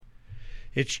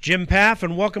It's Jim Paff,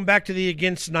 and welcome back to the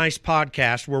Against Nice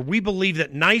podcast, where we believe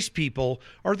that nice people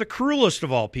are the cruelest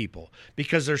of all people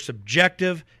because they're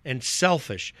subjective and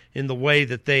selfish in the way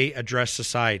that they address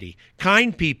society.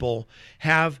 Kind people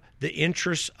have the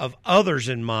interests of others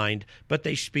in mind, but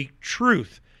they speak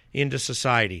truth into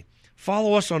society.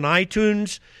 Follow us on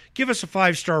iTunes, give us a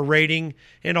 5-star rating,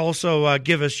 and also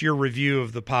give us your review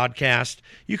of the podcast.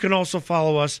 You can also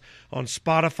follow us on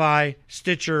Spotify,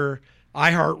 Stitcher,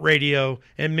 iHeartRadio,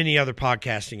 and many other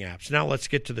podcasting apps. Now let's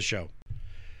get to the show.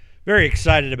 Very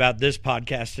excited about this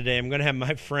podcast today. I'm going to have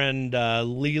my friend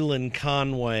Leland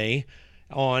Conway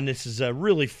on. This is a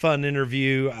really fun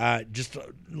interview, just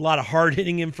a lot of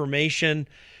hard-hitting information,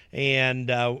 and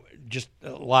just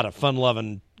a lot of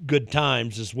fun-loving good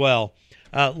times as well.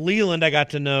 Leland I got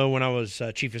to know when I was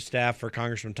Chief of Staff for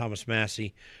Congressman Thomas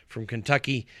Massie from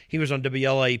Kentucky. He was on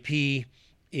WLAP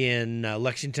in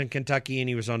Lexington, Kentucky, and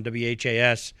he was on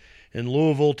WHAS in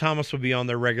Louisville. Thomas would be on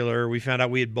there regular. We found out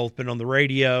we had both been on the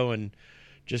radio and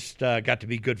just got to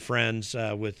be good friends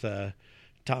with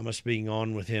Thomas being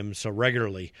on with him so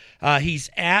regularly. He's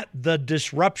at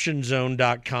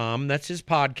thedisruptionzone.com. That's his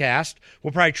podcast.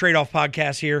 We'll probably trade off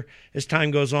podcasts here as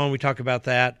time goes on. We talk about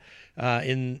that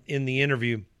in the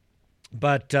interview.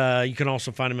 But you can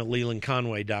also find him at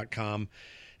lelandconway.com.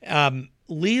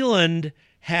 Leland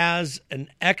has an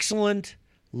excellent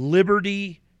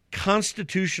liberty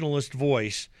constitutionalist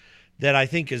voice that I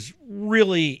think is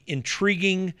really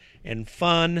intriguing and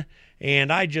fun,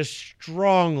 and I just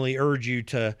strongly urge you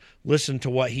to listen to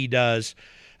what he does.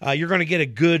 You're going to get a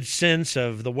good sense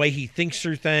of the way he thinks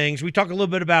through things. We talk a little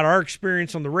bit about our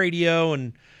experience on the radio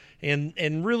and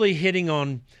really hitting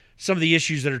on some of the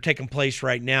issues that are taking place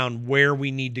right now and where we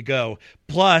need to go.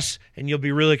 Plus, and you'll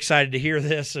be really excited to hear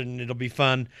this, and it'll be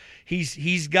fun,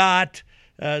 he's got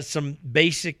some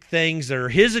basic things that are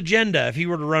his agenda if he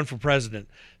were to run for president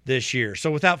this year.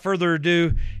 So without further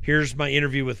ado, here's my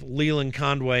interview with Leland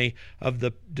Conway of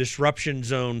the Disruption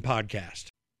Zone podcast.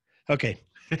 Okay.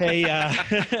 Hey,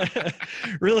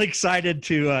 really excited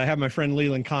to have my friend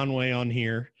Leland Conway on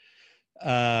here.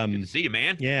 Good to see you,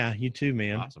 man. Yeah, you too,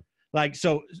 man. Awesome.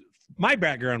 So my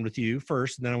background with you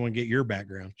first, and then I want to get your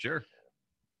background. Sure.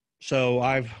 So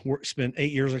I've spent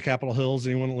 8 years at Capitol Hills.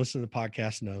 Anyone that listens to the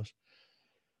podcast knows.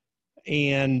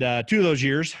 And 2 of those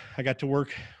years, I got to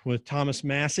work with Thomas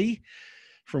Massie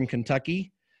from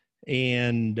Kentucky.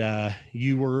 And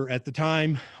you were at the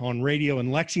time on radio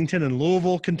in Lexington and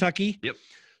Louisville, Kentucky. Yep.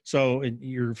 So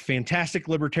you're a fantastic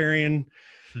libertarian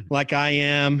like I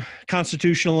am,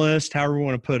 constitutionalist, however you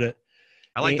want to put it.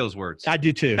 I like those words. I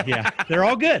do too. Yeah. They're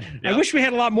all good. Yep. I wish we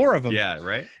had a lot more of them. Yeah,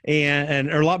 right.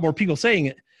 Or a lot more people saying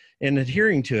it and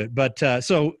adhering to it. But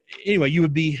so anyway,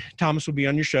 Thomas would be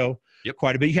on your show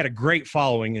quite a bit. You had a great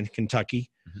following in Kentucky.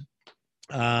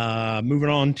 Mm-hmm. Moving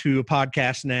on to a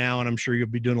podcast now, and I'm sure you'll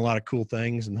be doing a lot of cool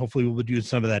things, and hopefully we'll be doing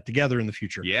some of that together in the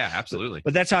future. Yeah, absolutely.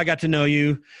 But that's how I got to know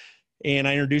you. And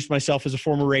I introduced myself as a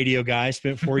former radio guy.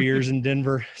 Spent 4 years in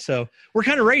Denver, so we're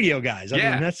kind of radio guys. I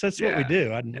mean, that's what we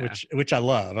do, which I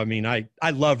love. I mean, I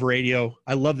love radio.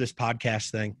 I love this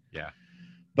podcast thing. Yeah.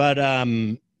 But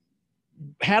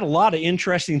had a lot of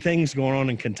interesting things going on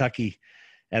in Kentucky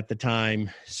at the time.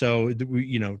 So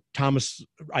Thomas,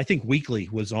 I think weekly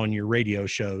was on your radio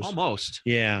shows. Almost.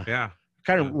 Yeah. Yeah.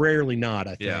 Kind of rarely not,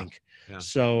 I think. Yeah.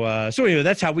 So anyway,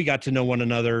 that's how we got to know one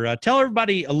another. Tell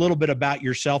everybody a little bit about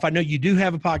yourself. I know you do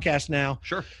have a podcast now.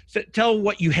 Sure. So tell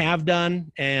what you have done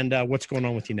and what's going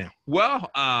on with you now. Well,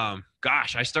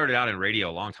 gosh, I started out in radio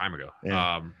a long time ago,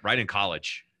 right in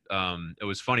college. It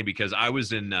was funny because I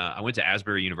went to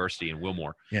Asbury University in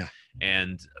Wilmore. Yeah.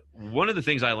 And one of the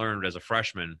things I learned as a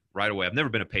freshman right away, I've never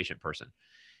been a patient person.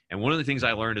 And one of the things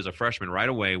I learned as a freshman right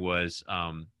away was,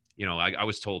 I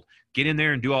was told, get in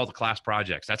there and do all the class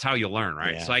projects. That's how you learn,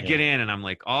 right? Yeah, so I get in and I'm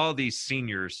like, all these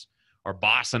seniors are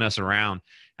bossing us around.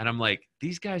 And I'm like,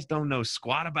 these guys don't know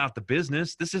squat about the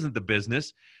business. This isn't the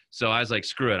business. So I was like,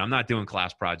 screw it. I'm not doing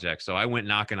class projects. So I went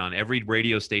knocking on every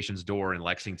radio station's door in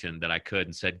Lexington that I could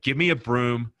and said, give me a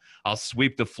broom. I'll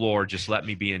sweep the floor. Just let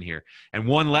me be in here. And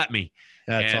one let me.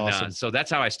 That's awesome. So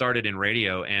that's how I started in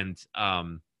radio. And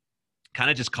kind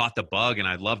of just caught the bug, and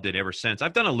I loved it ever since.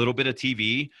 I've done a little bit of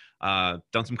TV,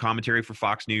 done some commentary for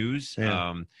Fox News,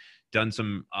 done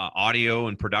some audio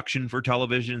and production for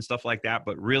television and stuff like that.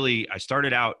 But really, I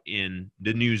started out in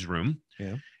the newsroom.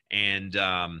 Yeah. And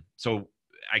so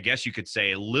I guess you could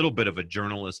say a little bit of a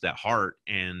journalist at heart.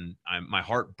 And my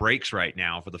heart breaks right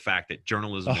now for the fact that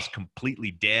journalism is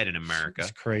completely dead in America.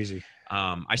 It's crazy.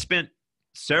 I spent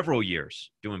several years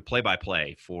doing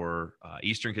play-by-play for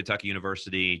Eastern Kentucky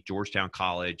University, Georgetown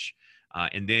College,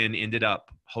 and then ended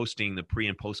up hosting the pre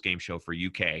and post game show for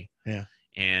UK. Yeah.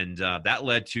 And that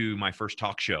led to my first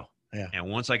talk show. Yeah. And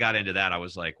once I got into that, I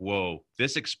was like, whoa,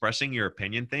 this expressing your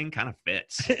opinion thing kind of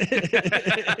fits.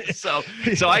 So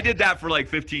I did that for like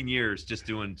 15 years, just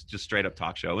doing just straight up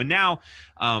talk show. And now,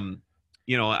 I'll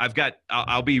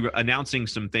be announcing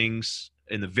some things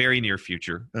in the very near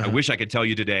future. I wish I could tell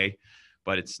you today,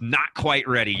 but it's not quite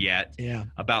ready yet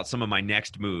about some of my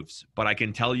next moves. But I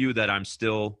can tell you that I'm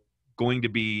still going to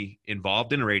be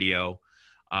involved in radio.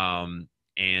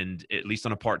 And at least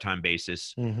on a part-time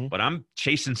basis, but I'm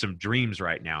chasing some dreams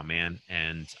right now, man.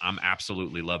 And I'm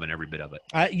absolutely loving every bit of it.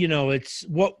 It's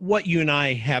what you and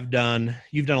I have done.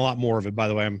 You've done a lot more of it, by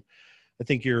the way. I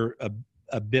think you're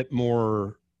a bit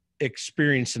more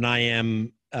experienced than I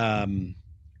am.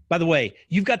 By the way,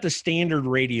 you've got the standard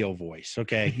radio voice.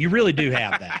 Okay. You really do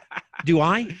have that. Do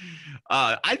I?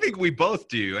 I think we both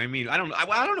do. I mean, I don't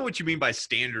know what you mean by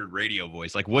standard radio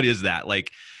voice. Like, what is that?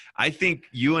 Like, I think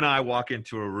you and I walk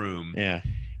into a room,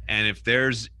 and if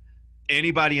there's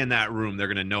anybody in that room, they're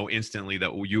going to know instantly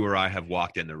that you or I have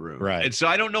walked in the room. Right. And so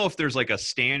I don't know if there's like a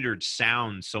standard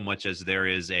sound so much as there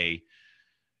is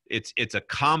it's a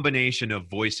combination of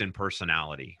voice and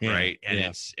personality, right? And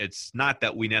it's not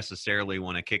that we necessarily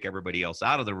want to kick everybody else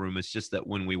out of the room. It's just that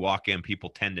when we walk in, people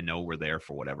tend to know we're there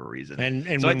for whatever reason.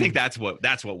 And so I think that's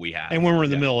what we have. And when we're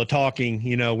in the middle of talking,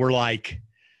 we're like,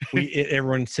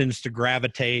 everyone tends to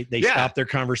gravitate. They stop their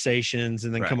conversations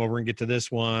and then come over and get to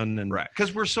this one. And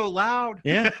because we're so loud.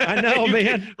 Yeah, I know,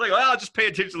 man. Like, well, I'll just pay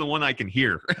attention to the one I can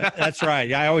hear. That's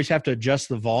right. I always have to adjust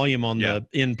the volume on the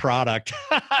end product.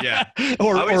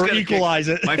 or equalize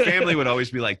it. My family would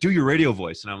always be like, "Do your radio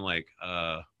voice," and I'm like,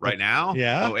 "Right now?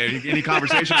 Yeah. Oh, any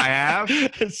conversation I have?"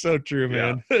 It's so true,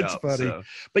 man. It's funny. So.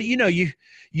 But you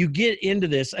get into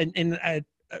this, and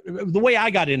the way I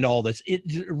got into all this,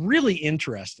 it's really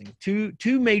interesting.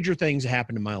 Two major things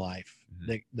happened in my life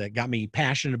that got me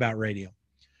passionate about radio,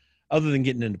 other than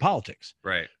getting into politics.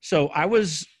 Right. So I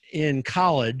was in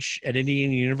college at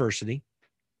Indiana University,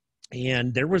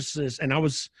 and there was this, and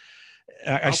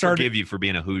I started. Forgive you for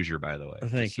being a Hoosier, by the way.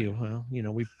 Thank you. Well,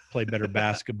 we play better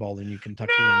basketball than you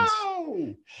Kentuckians.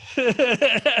 No!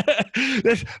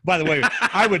 By the way,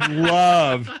 I would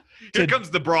love. Here comes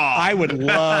the brawl. I would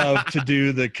love to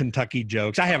do the Kentucky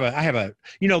jokes. I have a.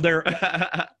 They're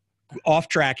off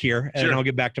track here, and I'll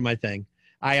get back to my thing.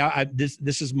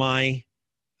 This is my.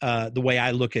 The way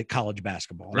I look at college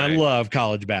basketball. And I love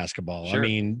college basketball. Sure. I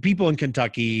mean, people in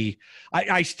Kentucky,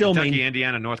 I still Kentucky,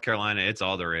 Indiana, North Carolina, it's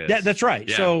all there is. That's right.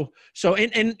 Yeah. So,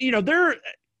 and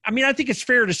I think it's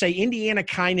fair to say Indiana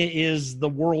kind of is the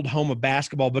world home of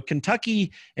basketball, but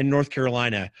Kentucky and North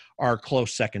Carolina are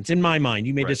close seconds in my mind.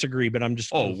 You may disagree, but I'm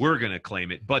just. Oh, we're going to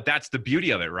claim it, but that's the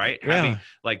beauty of it, right? Yeah. Having,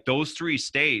 like, those three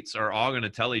states are all going to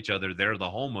tell each other they're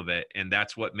the home of it. And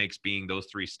that's what makes being those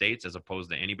three states as opposed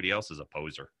to anybody else as a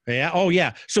poser. Yeah. Oh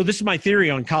yeah. So this is my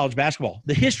theory on college basketball,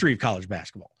 the history of college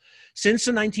basketball since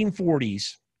the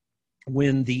 1940s.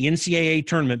 When the NCAA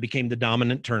tournament became the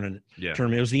dominant tournament, it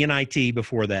was the NIT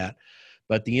before that,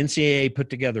 but the NCAA put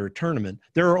together a tournament.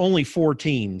 There are only 4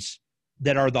 teams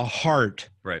that are the heart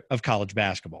of college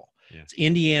basketball. Yeah. It's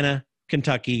Indiana,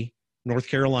 Kentucky, North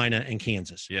Carolina, and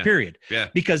Kansas, period. Yeah.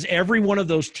 Because every one of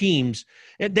those teams,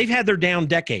 they've had their down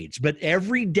decades, but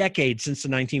every decade since the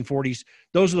 1940s,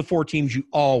 those are the 4 teams you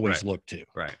always look to.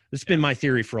 Right. It's been my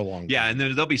theory for a long time. Yeah, and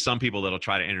then there'll be some people that'll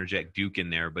try to interject Duke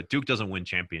in there, but Duke doesn't win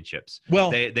championships.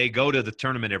 Well, they go to the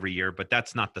tournament every year, but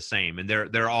that's not the same. And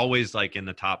they're always like in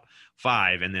the top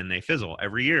 5, and then they fizzle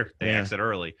every year. They exit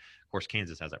early. Of course,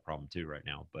 Kansas has that problem too right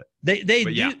now, but they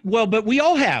do, well, but we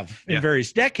all have in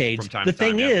various decades. The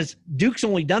thing is, Duke's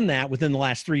only done that within the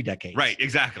last 3 decades. Right,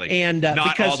 exactly. And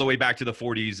not all the way back to the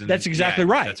 40s. And, that's exactly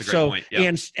right. That's a great point.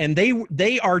 Yeah. And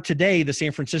they are today the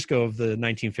San Francisco of the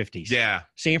 1950s. Yeah.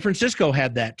 San Francisco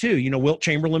had that too. Wilt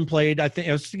Chamberlain played. I think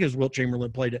it was Wilt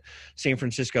Chamberlain played at San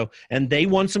Francisco, and they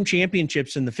won some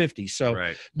championships in the 50s.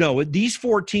 So no, these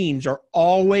 4 teams are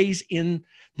always in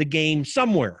the game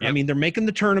somewhere. Yep. I mean, they're making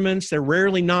the tournaments. They're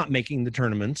rarely not making the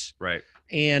tournaments. Right.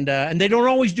 And they don't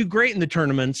always do great in the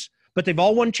tournaments, but they've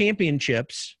all won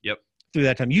championships. Yep. Through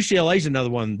that time. UCLA is another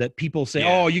one that people say,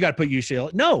 oh, you got to put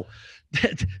UCLA. No,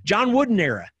 John Wooden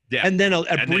era. Yeah. And then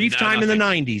a brief time in the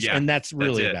 90s. Yeah. And that's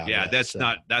really about it. Yeah.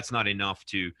 That's not enough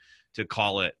to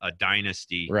call it a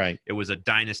dynasty. Right. It was a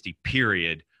dynasty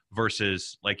period.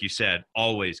 Versus, like you said,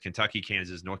 always Kentucky,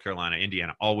 Kansas, North Carolina,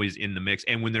 Indiana, always in the mix.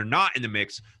 And when they're not in the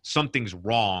mix, something's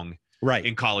wrong right.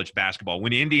 in college basketball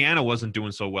when Indiana wasn't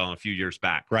doing so well a few years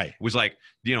back. Right. It was like,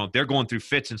 they're going through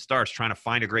fits and starts trying to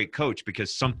find a great coach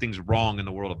because something's wrong in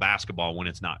the world of basketball when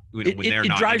it's not.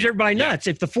 It drives everybody nuts.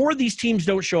 If the 4 of these teams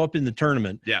don't show up in the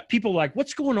tournament, people are like,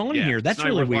 what's going on here? That's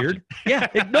really weird.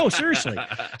 No, seriously.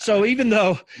 So even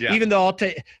though I'll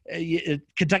take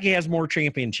Kentucky has more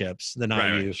championships than IU,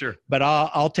 right, sure. But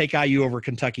I'll take IU over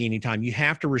Kentucky anytime. You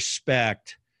have to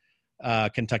respect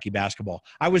Kentucky basketball.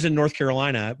 I was in North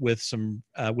Carolina with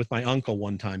my uncle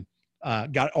one time.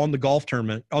 Got on the golf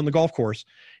course,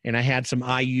 and I had some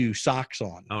IU socks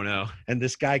on. Oh no! And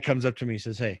this guy comes up to me and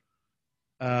says, "Hey,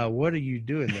 what are you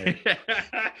doing there?"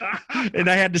 And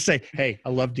I had to say, "Hey, I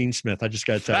love Dean Smith. I just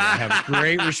got to tell you, I have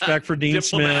great respect for Dean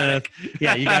Smith."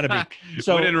 Yeah, you got to be.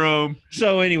 So when in Rome.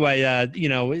 So anyway,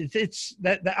 it's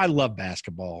that I love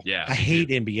basketball. Yeah, I hate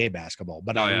NBA basketball,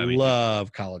 but I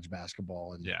love college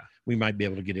basketball, and we might be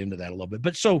able to get into that a little bit.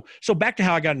 But so back to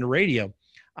how I got into radio.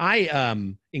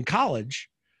 In college,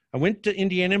 I went to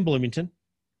Indiana and Bloomington,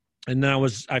 and then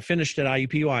I finished at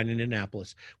IUPUI in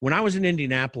Indianapolis. When I was in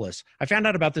Indianapolis, I found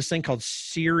out about this thing called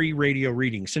Siri Radio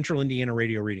Reading, Central Indiana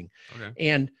Radio Reading. Okay.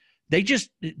 And they just,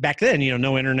 back then,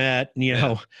 no internet,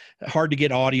 hard to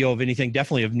get audio of anything,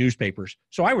 definitely of newspapers.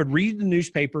 So I would read the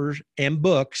newspapers and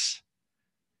books,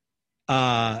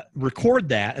 record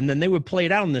that, and then they would play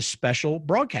it out on this special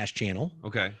broadcast channel.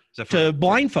 Okay. To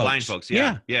blind folks. Blind folks,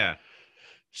 yeah.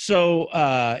 So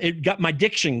it got my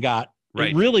diction right.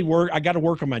 It really worked. I got to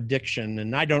work on my diction,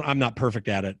 and I'm not perfect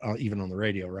at it even on the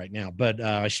radio right now, but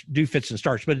I do fits and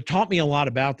starts. But it taught me a lot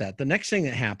about that. The next thing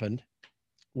that happened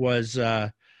was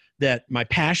that my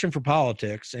passion for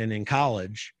politics and in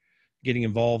college, getting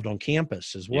involved on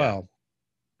campus as well.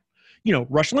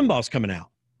 Rush Limbaugh's coming out.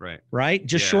 Right.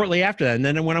 Just shortly after that. And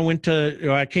then when I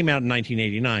I came out in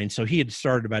 1989. So he had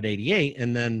started about 88.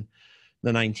 And then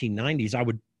the 1990s, I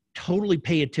would totally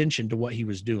pay attention to what he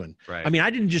was doing. Right. I mean, I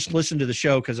didn't just listen to the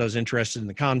show because I was interested in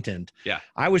the content. Yeah.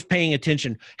 I was paying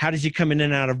attention. How does he come in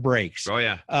and out of breaks? Oh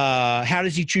yeah. How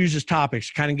does he choose his topics?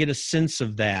 Kind of get a sense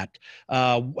of that.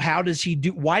 How does he do?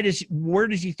 Where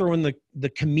does he throw in the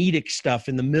comedic stuff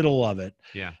in the middle of it?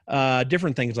 Yeah.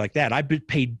 Different things like that. I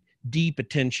paid deep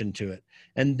attention to it.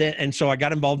 And so I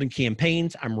got involved in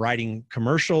campaigns. I'm writing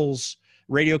commercials,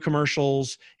 radio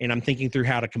commercials, and I'm thinking through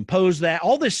how to compose that,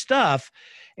 all this stuff.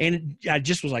 And I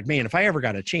just was like, man, if I ever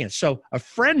got a chance. So a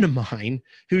friend of mine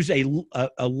who's a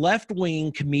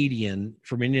left-wing comedian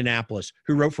from Indianapolis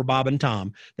who wrote for Bob and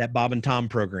Tom, that Bob and Tom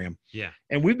program. Yeah.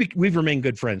 And we've remained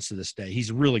good friends to this day. He's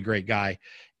a really great guy.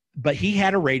 But he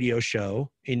had a radio show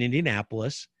in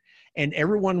Indianapolis, and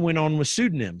everyone went on with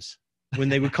pseudonyms when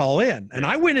they would call in. And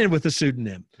I went in with a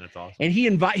pseudonym. That's awesome. And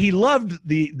he loved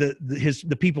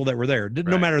the people that were there,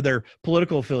 no matter their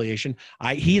political affiliation.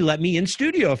 He let me in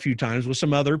studio a few times with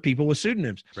some other people with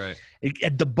pseudonyms. Right.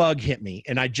 The bug hit me,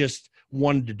 and I just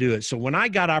wanted to do it. So when I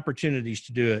got opportunities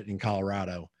to do it in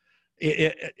Colorado,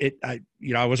 I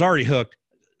was already hooked,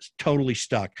 totally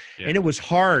stuck. Yeah. And it was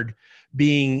hard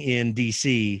being in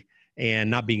DC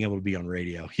and not being able to be on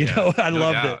radio. I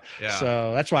loved it. Yeah.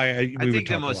 So that's why I think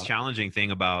the most challenging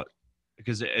thing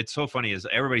because it's so funny is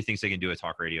everybody thinks they can do a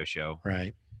talk radio show.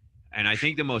 Right. And I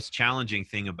think the most challenging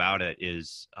thing about it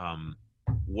is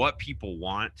what people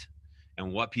want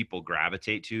and what people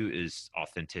gravitate to is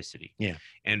authenticity. Yeah.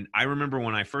 And I remember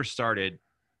when I first started,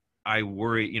 I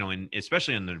worry, and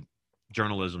especially on the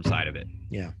journalism side of it.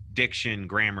 Yeah. Diction,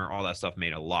 grammar, all that stuff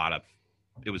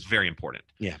it was very important.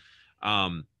 Yeah.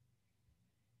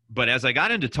 But as I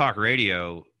got into talk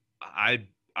radio, I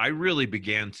really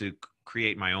began to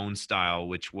create my own style,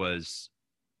 which was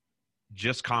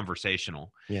just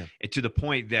conversational. Yeah. To the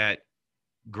point that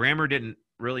grammar didn't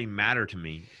really matter to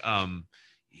me.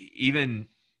 Even,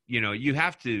 you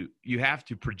have to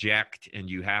project, and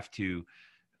you have to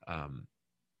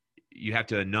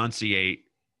enunciate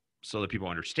so that people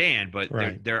understand. But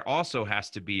there also has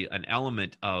to be an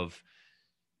element of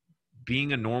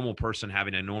being a normal person,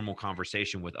 having a normal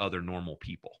conversation with other normal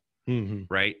people. Mm-hmm.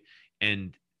 Right.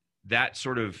 And that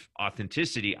sort of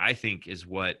authenticity, I think, is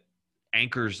what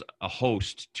anchors a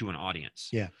host to an audience.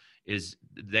 Yeah. Is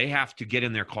they have to get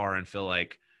in their car and feel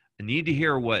like, I need to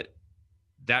hear what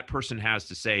that person has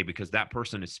to say, because that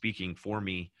person is speaking for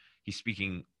me. He's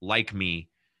speaking like me.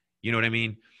 You know what I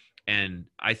mean? And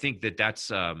I think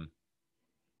that's a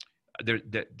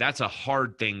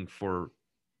hard thing for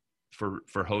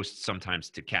hosts sometimes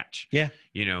to catch. Yeah.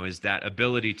 Is that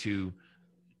ability to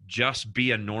just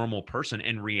be a normal person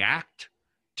and react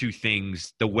to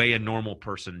things the way a normal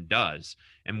person does.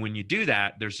 And when you do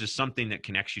that, there's just something that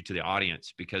connects you to the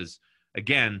audience, because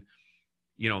again,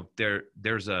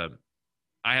 there's a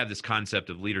I have this concept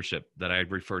of leadership that I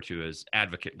refer to as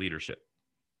advocate leadership.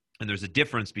 And there's a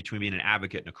difference between being an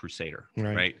advocate and a crusader,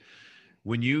 right?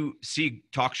 When you see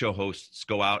talk show hosts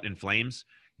go out in flames,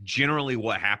 generally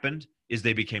what happened is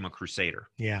they became a crusader.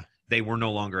 Yeah. They were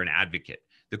no longer an advocate.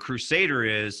 The crusader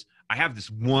is, I have this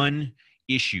one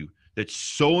issue that's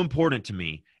so important to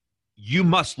me. You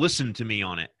must listen to me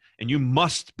on it. And you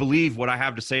must believe what I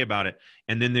have to say about it.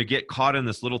 And then they get caught in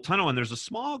this little tunnel. And there's a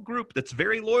small group that's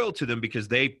very loyal to them because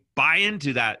they buy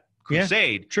into that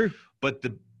crusade. Yeah, true. But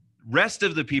the rest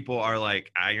of the people are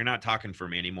like, you're not talking for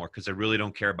me anymore because I really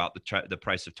don't care about the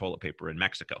price of toilet paper in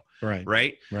Mexico.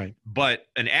 Right. But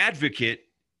an advocate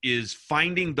is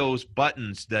finding those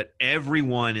buttons that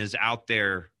everyone is out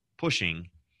there pushing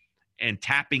and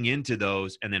tapping into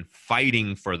those and then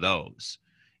fighting for those.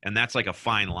 And that's like a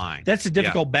fine line. That's a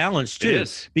difficult balance too,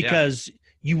 because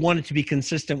you want it to be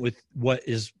consistent with what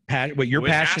you're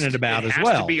passionate about as well.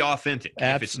 It has to be authentic.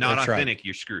 If it's not authentic,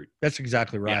 you're screwed. That's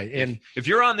exactly right. Yeah. And if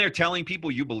you're on there telling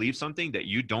people you believe something that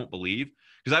you don't believe,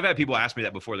 because I've had people ask me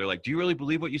that before. They're like, do you really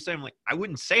believe what you say? I'm like, I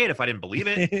wouldn't say it if I didn't believe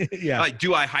it. Like,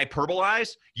 do I hyperbolize?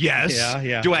 Yes.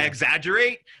 Do I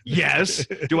exaggerate? Yes.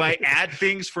 Do I add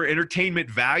things for entertainment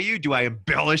value? Do I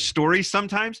embellish stories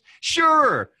sometimes?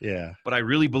 Sure. Yeah. But I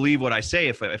really believe what I say.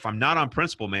 If I'm not on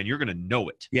principle, man, you're going to know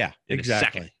it. Yeah,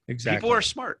 Exactly. People are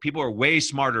smart. People are way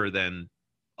smarter than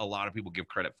a lot of people give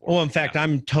credit for. Well, in fact,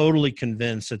 I'm totally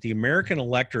convinced that the American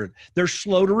electorate, they're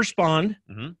slow to respond.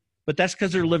 Mm-hmm. But that's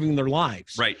because they're living their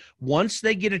lives. Right. Once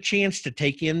they get a chance to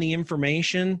take in the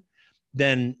information,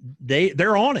 then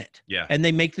they're on it. Yeah. And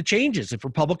they make the changes. If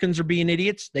Republicans are being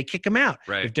idiots, they kick them out.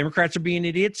 Right. If Democrats are being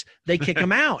idiots, they kick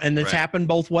them out. And it's happened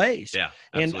both ways. Yeah.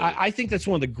 Absolutely. And I think that's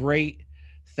one of the great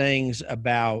things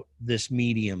about this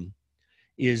medium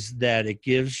is that it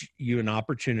gives you an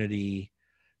opportunity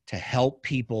to help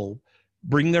people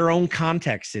bring their own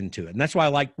context into it. And that's why I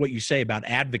like what you say about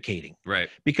advocating. Right.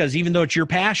 Because even though it's your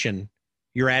passion,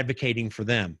 you're advocating for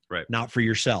them, right, not for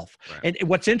yourself. Right. And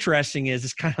what's interesting is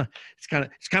it's kind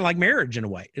of like marriage in a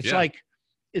way. It's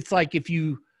like if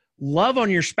you love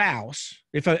on your spouse,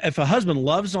 if a husband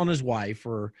loves on his wife,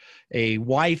 or a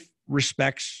wife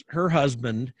respects her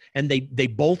husband, and they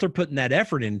both are putting that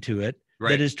effort into it,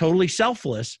 that is totally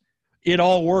selfless, it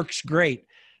all works great.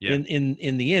 Yeah.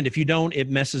 In the end. If you don't, it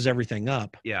messes everything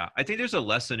up. Yeah. I think there's a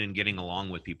lesson in getting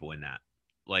along with people in that.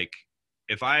 Like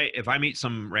if I meet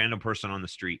some random person on the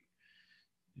street,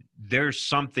 there's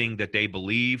something that they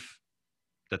believe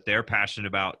that they're passionate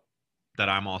about that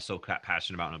I'm also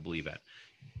passionate about and I believe in.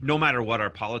 No matter what our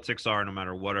politics are, no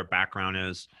matter what our background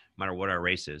is, no matter what our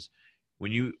race is,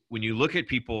 when you look at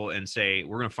people and say,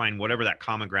 we're going to find whatever that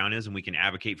common ground is and we can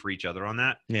advocate for each other on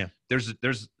that. Yeah.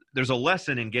 There's a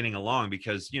lesson in getting along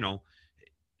because,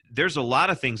 there's a lot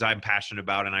of things I'm passionate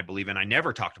about and I believe in I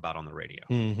never talked about on the radio,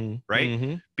 right?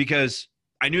 Mm-hmm. Because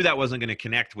I knew that wasn't going to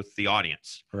connect with the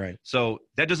audience. Right. So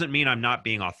that doesn't mean I'm not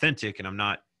being authentic and I'm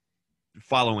not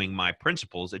following my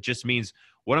principles. It just means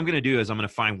what I'm going to do is I'm going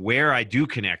to find where I do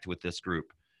connect with this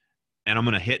group and I'm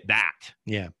going to hit that.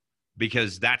 Yeah.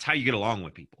 Because that's how you get along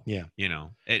with people. Yeah.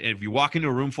 And if you walk into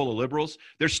a room full of liberals,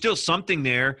 there's still something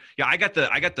there. Yeah. I got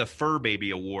the Fur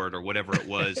Baby Award or whatever it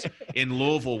was in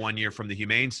Louisville one year from the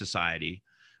Humane Society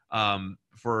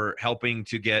for helping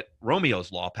to get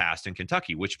Romeo's Law passed in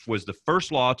Kentucky, which was the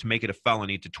first law to make it a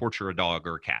felony to torture a dog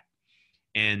or a cat.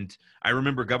 And I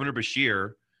remember Governor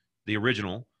Beshear, the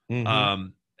original,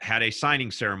 had a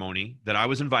signing ceremony that I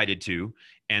was invited to,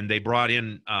 and they brought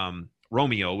in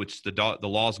Romeo, which the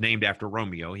law's named after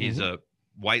Romeo. He's a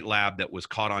white lab that was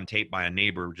caught on tape by a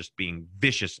neighbor just being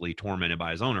viciously tormented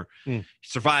by his owner. He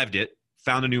survived it,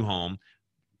 found a new home.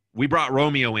 We brought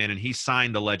Romeo in, and he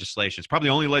signed the legislation. It's probably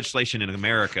the only legislation in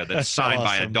America that's signed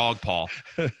by a dog paw.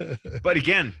 But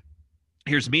again,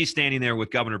 here's me standing there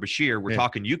with Governor Beshear. We're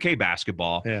talking UK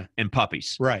basketball and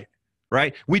puppies. Right.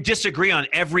 We disagree on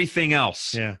everything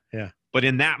else. Yeah. But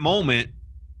in that moment,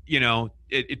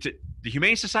 the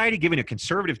Humane Society giving a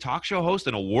conservative talk show host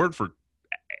an award for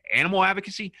animal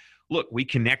advocacy. Look, we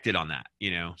connected on that,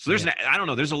 So there's I don't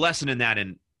know. There's a lesson in that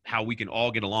and how we can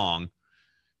all get along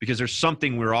because there's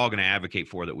something we're all going to advocate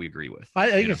for that we agree with.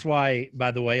 I think that's why,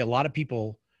 by the way, a lot of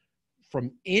people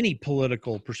from any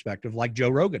political perspective, like Joe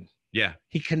Rogan,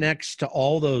 he connects to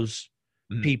all those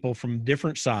people from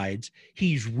different sides.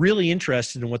 He's really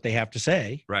interested in what they have to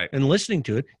say, right, and listening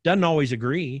to it. Doesn't always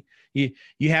agree.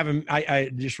 you have him.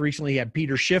 I just recently had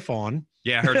Peter Schiff on.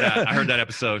 Yeah, I heard that. I heard that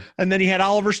episode. And then he had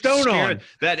Oliver Stone on.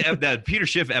 That Peter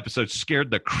Schiff episode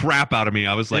scared the crap out of me.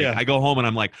 I was like, Yeah. I go home and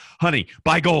I'm like, honey,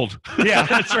 buy gold. Yeah,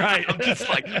 that's right. I'm just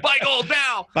like, buy gold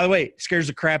now. By the way, it scares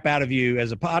the crap out of you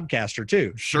as a podcaster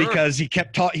too. Sure. Because he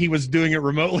kept he was doing it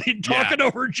remotely, talking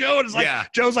over Joe. And it's like, Yeah.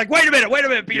 Joe's like, wait a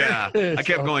minute, Peter. Yeah. I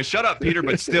kept going, shut up, Peter,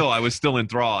 but still, I was still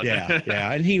enthralled. Yeah.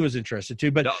 And he was interested too.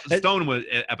 But Stone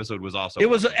episode was also. It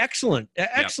was an excellent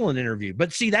interview.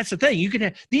 But see, that's the thing. You can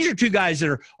have, these are two guys that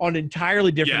are on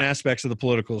entirely different aspects of the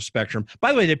political spectrum.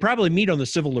 By the way, they probably meet on the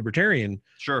civil libertarian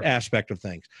aspect of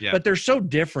things. Yeah. But they're so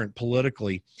different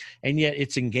politically, and yet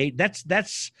it's engaged.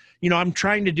 That's I'm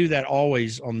trying to do that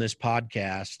always on this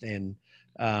podcast, and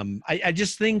I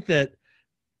just think that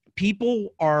people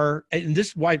are, and this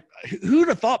is why, who'd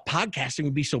have thought podcasting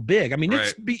would be so big? I mean,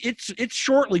 it's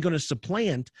shortly going to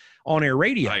supplant on-air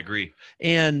radio. I agree.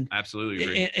 And absolutely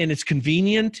agree. And it's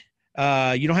convenient.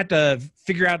 You don't have to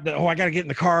figure out that, I got to get in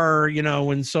the car,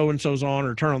 when so-and-so's on,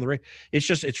 or turn on the radio.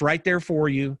 It's right there for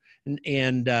you.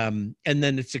 And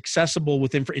then it's accessible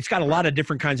with it's got a lot of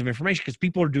different kinds of information because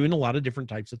people are doing a lot of different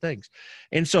types of things.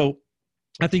 And so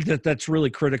I think that's really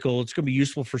critical. It's going to be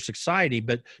useful for society,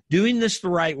 but doing this the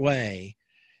right way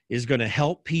is going to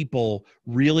help people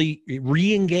really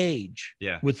re-engage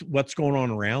with what's going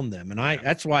on around them. And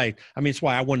it's why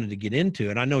I wanted to get into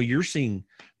it. I know you're seeing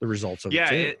the results of it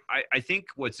too. I think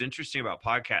what's interesting about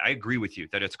podcast, I agree with you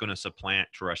that it's going to supplant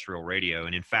terrestrial radio.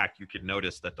 And in fact, you could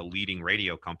notice that the leading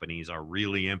radio companies are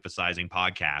really emphasizing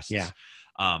podcasts. Yeah.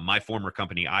 My former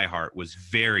company, iHeart, was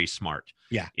very smart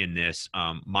in this.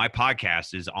 My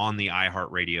podcast is on the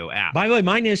iHeartRadio app. By the way,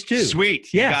 mine is too.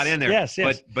 Sweet. Yes, you got in there. Yes.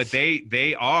 But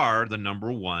they are the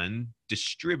number one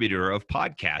distributor of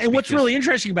podcasts. And what's really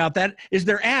interesting about that is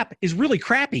their app is really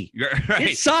crappy. Right.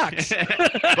 It sucks.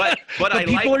 but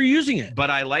people are using it.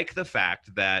 But I like the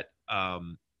fact that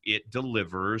it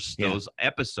delivers those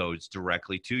episodes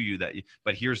directly to you.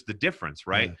 But here's the difference,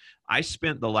 right? Yeah. I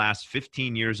spent the last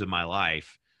 15 years of my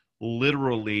life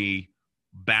literally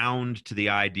bound to the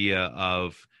idea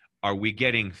of, are we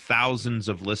getting thousands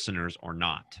of listeners or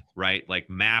not, right? Like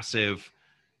massive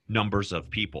numbers of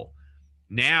people.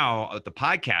 Now, at the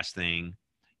podcast thing,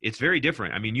 it's very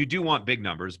different. I mean, you do want big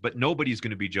numbers, but nobody's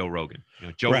going to be Joe Rogan.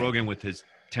 Joe Rogan with his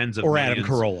tens of millions. Adam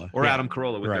Carolla. Or Adam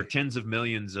Carolla with their tens of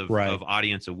millions of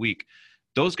audience a week.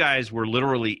 Those guys were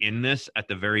literally in this at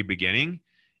the very beginning,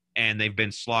 and they've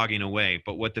been slogging away.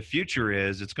 But what the future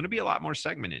is, it's going to be a lot more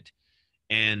segmented.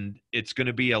 And it's going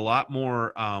to be a lot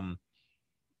more,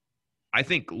 I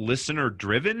think,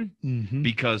 listener-driven,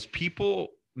 because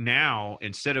people now,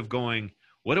 instead of going,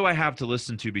 what do I have to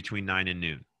listen to between 9 and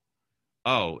noon?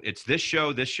 Oh, it's this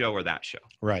show, or that show.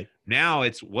 Right. Now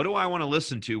it's, what do I want to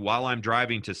listen to while I'm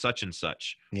driving to such and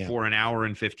such for an hour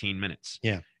and 15 minutes?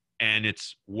 Yeah. And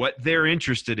it's what they're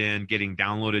interested in getting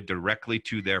downloaded directly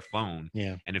to their phone.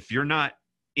 Yeah. And if you're not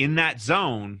in that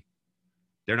zone,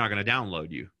 they're not going to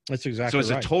download you. That's exactly right.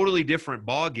 So it's a totally different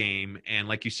ball game. And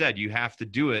like you said, you have to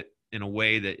do it in a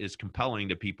way that is compelling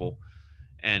to people.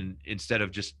 And instead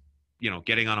of just,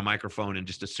 getting on a microphone and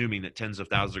just assuming that tens of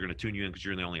thousands are going to tune you in because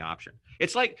you're the only option.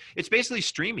 It's basically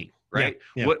streaming, right?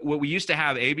 Yeah. What we used to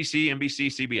have, ABC,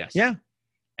 NBC, CBS. Yeah.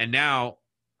 And now,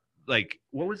 like,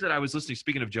 what was it I was listening,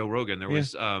 speaking of Joe Rogan, there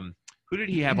was, who did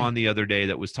he have on the other day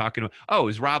that was talking about, it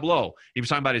was Rob Lowe. He was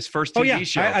talking about his first TV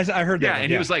show. I heard that. Yeah,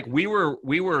 and he was like, we were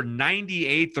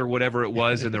 98th or whatever it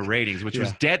was in the ratings, which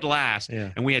was dead last,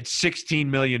 and we had 16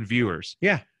 million viewers.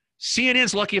 Yeah.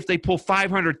 CNN's lucky if they pull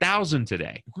 500,000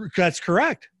 today. That's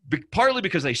correct. Partly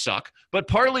because they suck, but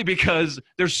partly because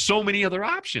there's so many other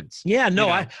options. Yeah, no,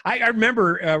 I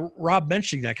remember Rob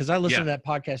mentioning that because I listened to that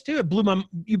podcast too.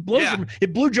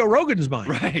 It blew Joe Rogan's mind.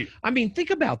 Right. I mean,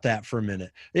 think about that for a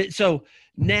minute. So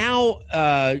now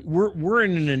we're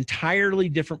in an entirely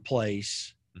different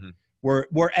place.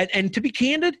 Where and to be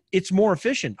candid, it's more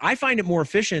efficient. I find it more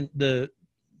efficient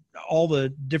all the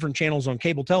different channels on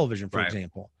cable television, for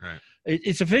example. Right.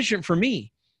 It's efficient for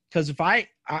me because if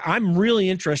I'm really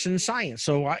interested in science,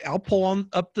 so I'll pull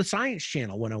up the science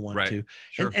channel when I want to.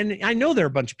 Sure. And I know there are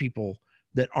a bunch of people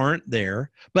that aren't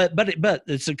there, but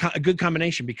it's a good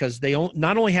combination because they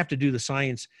not only have to do the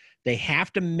science, they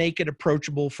have to make it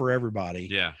approachable for everybody.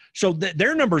 Yeah. So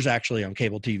their numbers actually on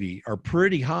cable TV are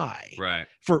pretty high, right,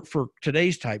 for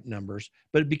today's type numbers,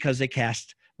 but because they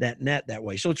cast that net that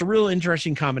way. So it's a real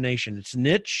interesting combination. It's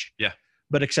niche,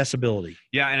 but accessibility.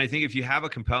 Yeah, and I think if you're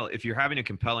having a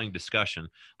compelling discussion,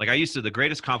 like the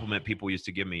greatest compliment people used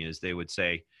to give me is they would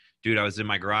say, dude, I was in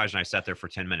my garage and I sat there for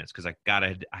 10 minutes because I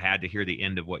had to hear the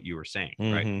end of what you were saying,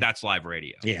 right? That's live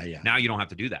radio. Yeah, yeah. Now you don't have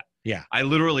to do that. Yeah. I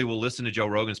literally will listen to Joe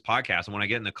Rogan's podcast, and when I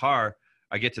get in the car,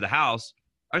 I get to the house,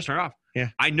 I just turn it off. Yeah.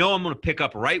 I know I'm going to pick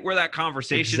up right where that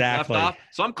conversation Exactly. left off,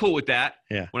 so I'm cool with that.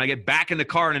 Yeah. When I get back in the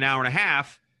car in an hour and a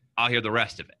half, I'll hear the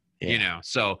rest of it. Yeah.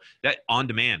 So that on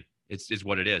demand is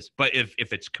what it is. But if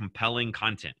it's compelling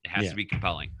content, it has to be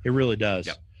compelling. It really does.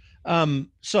 Yep.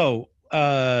 So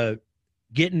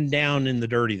getting down in the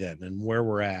dirty then, and where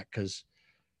we're at, because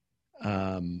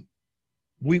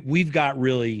we've got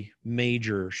really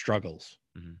major struggles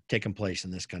taking place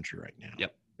in this country right now.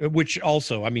 Yep. Which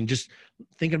also, I mean, just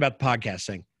thinking about the podcast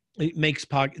thing, it makes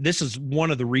this is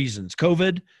one of the reasons,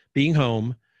 COVID, being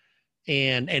home,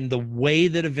 and the way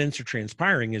that events are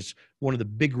transpiring is one of the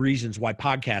big reasons why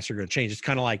podcasts are going to change. It's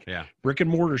kind of like brick and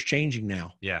mortar is changing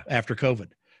now. Yeah. After COVID,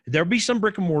 there'll be some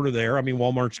brick and mortar there. I mean,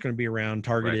 Walmart's going to be around,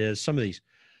 Target is, some of these,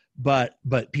 but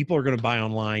people are going to buy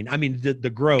online. I mean,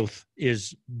 the growth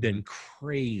is been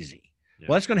crazy. Yeah.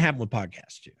 Well, that's going to happen with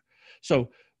podcasts too. So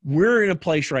we're in a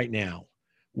place right now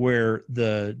where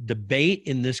the debate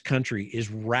in this country is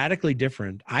radically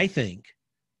different, I think,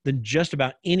 than just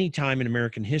about any time in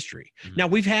American history. Now,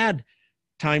 we've had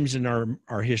times in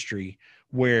our history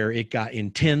where it got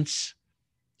intense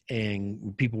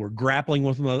and people were grappling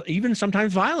with them, even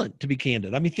sometimes violent, to be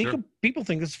candid. I mean, people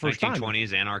think this is the first 1920s,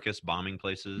 time. anarchists bombing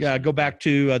places. Yeah, go back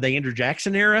to the Andrew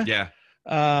Jackson era. Yeah.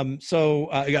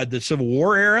 The Civil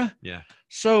War era. Yeah.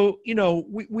 So,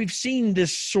 we've seen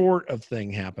this sort of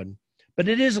thing happen, but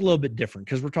it is a little bit different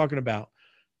because we're talking about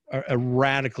a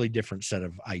radically different set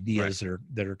of ideas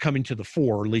that are coming to the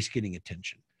fore, or at least getting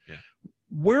attention. Yeah.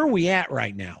 Where are we at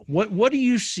right now? What do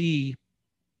you see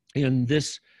in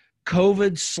this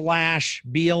COVID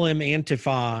 / BLM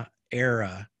Antifa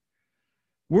era?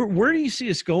 Where do you see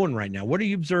us going right now? What are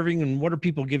you observing, and what are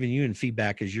people giving you in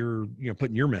feedback as you're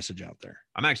putting your message out there?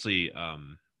 I'm actually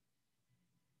I'm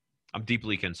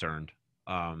deeply concerned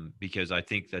because I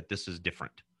think that this is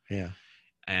different. Yeah.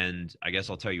 And I guess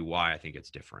I'll tell you why I think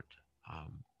it's different.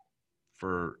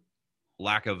 For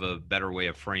lack of a better way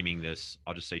of framing this,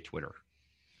 I'll just say Twitter.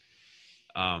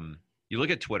 You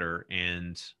look at Twitter,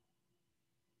 and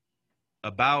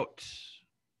about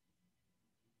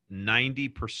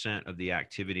 90% of the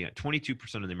activity,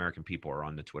 22% of the American people are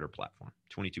on the Twitter platform,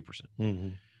 22%. Mm-hmm.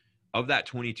 Of that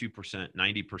 22%,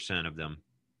 90% of them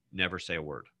never say a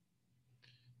word.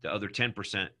 The other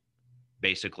 10%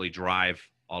 basically drive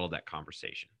all of that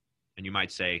conversation. And you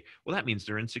might say, well, that means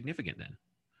they're insignificant then.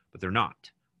 But they're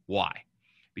not. Why?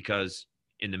 Because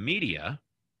in the media,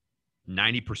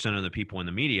 90% of the people in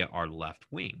the media are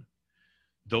left-wing.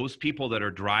 Those people that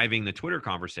are driving the Twitter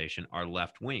conversation are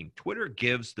left-wing. Twitter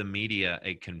gives the media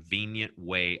a convenient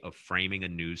way of framing a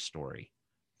news story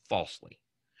falsely.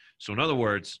 So in other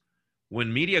words,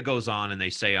 when media goes on and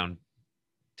they say on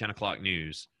 10 o'clock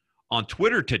news, on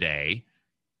Twitter today,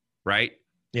 right?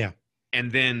 Yeah. And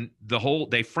then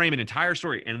they frame an entire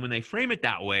story. And when they frame it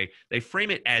that way, they frame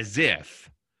it as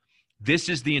if this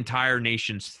is the entire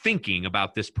nation's thinking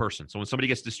about this person. So when somebody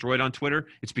gets destroyed on Twitter,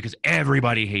 it's because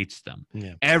everybody hates them.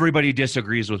 Yeah. Everybody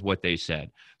disagrees with what they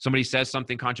said. Somebody says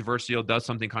something controversial, does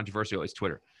something controversial, it's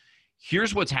Twitter.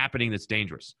 Here's what's happening that's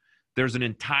dangerous. There's an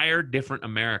entire different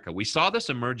America. We saw this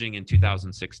emerging in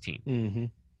 2016. Mm-hmm.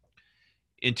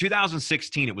 In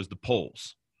 2016, it was the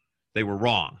polls. They were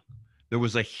wrong. There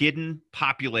was a hidden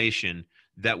population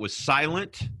that was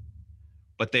silent,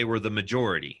 but they were the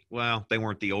majority. Well, they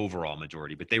weren't the overall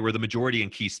majority, but they were the majority in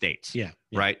key states. Yeah.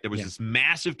 Right? There was this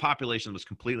massive population that was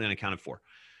completely unaccounted for.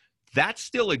 That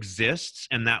still exists,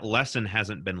 and that lesson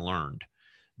hasn't been learned.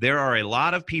 There are a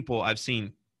lot of people I've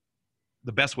seen.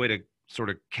 The best way to sort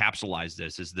of capsulize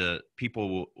this is the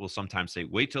people will sometimes say,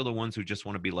 wait till the ones who just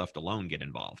want to be left alone get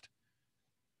involved.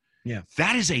 Yeah.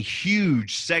 That is a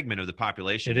huge segment of the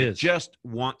population that just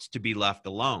wants to be left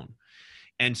alone.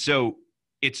 And so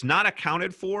it's not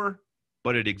accounted for,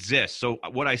 but it exists. So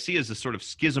what I see is a sort of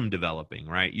schism developing,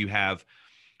 right? You have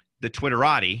the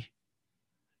Twitterati,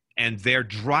 and they're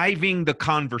driving the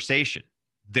conversation.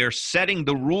 They're setting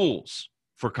the rules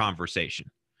for conversation.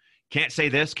 Can't say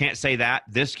this, can't say that.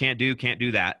 This can't do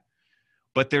that.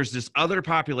 But there's this other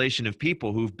population of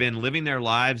people who've been living their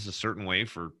lives a certain way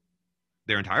for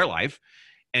their entire life,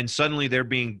 and suddenly they're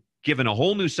being given a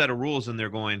whole new set of rules, and they're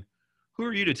going, who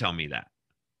are you to tell me that?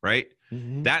 Right?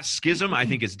 Mm-hmm. That schism, I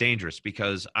think, is dangerous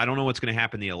because I don't know what's going to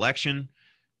happen in the election.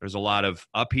 There's a lot of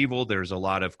upheaval. There's a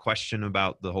lot of question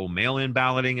about the whole mail-in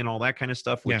balloting and all that kind of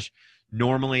stuff, which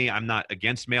normally I'm not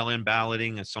against mail-in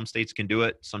balloting, and some states can do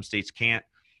it. Some states can't.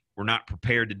 We're not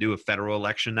prepared to do a federal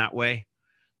election that way.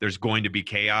 There's going to be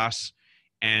chaos.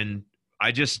 And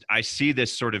I see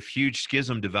this sort of huge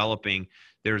schism developing.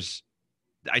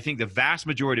 I think the vast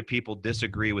majority of people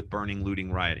disagree with burning,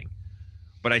 looting, rioting.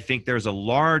 But I think there's a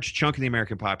large chunk of the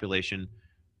American population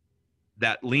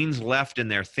that leans left in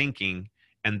their thinking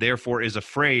and therefore is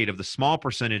afraid of the small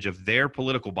percentage of their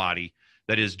political body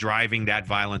that is driving that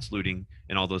violence, looting,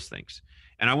 and all those things.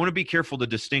 And I want to be careful to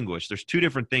distinguish. There's two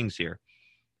different things here.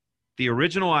 The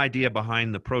original idea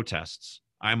behind the protests,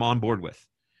 I'm on board with.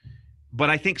 But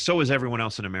I think so is everyone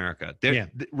else in America.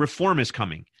 Reform is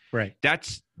coming. Right.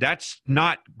 That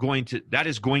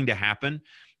is going to happen.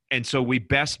 And so we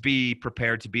best be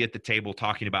prepared to be at the table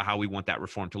talking about how we want that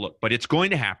reform to look. But it's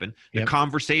going to happen. The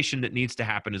conversation that needs to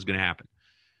happen is going to happen.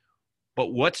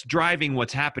 But what's driving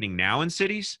what's happening now in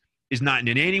cities is not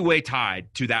in any way tied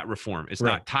to that reform. It's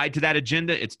not tied to that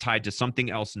agenda. It's tied to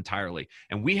something else entirely.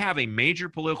 And we have a major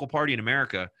political party in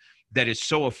America that is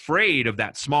so afraid of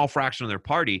that small fraction of their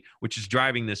party, which is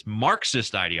driving this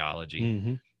Marxist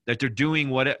ideology, that they're doing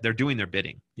their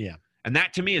bidding. Yeah. And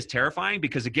that to me is terrifying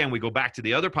because, again, we go back to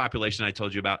the other population I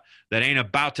told you about that ain't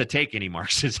about to take any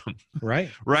Marxism.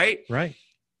 Right. Right? Right.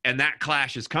 And that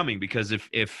clash is coming because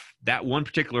if that one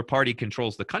particular party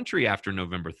controls the country after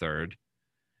November 3rd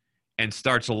and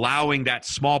starts allowing that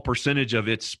small percentage of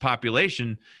its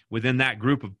population within that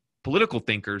group of political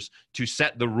thinkers to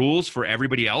set the rules for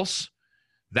everybody else,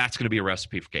 that's going to be a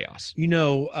recipe for chaos.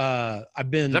 Does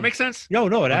that make sense? No,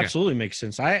 it absolutely makes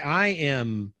sense. I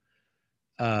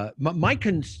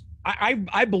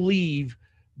believe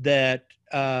that,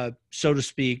 so to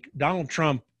speak, Donald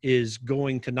Trump is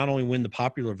going to not only win the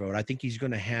popular vote, I think he's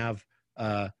going to have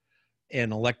an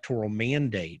electoral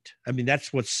mandate. I mean,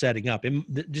 that's what's setting up.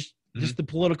 Just the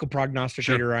political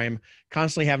prognosticator. Sure. I am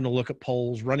constantly having to look at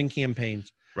polls, running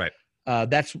campaigns. Right.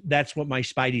 That's what my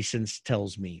spidey sense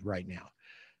tells me right now.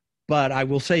 But I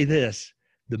will say this,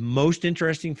 the most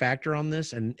interesting factor on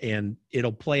this, and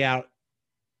it'll play out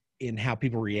in how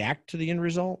people react to the end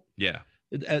result. Yeah.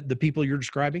 The people you're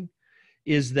describing,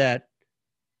 is that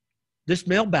this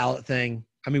mail ballot thing,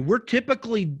 I mean, we're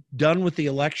typically done with the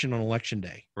election on election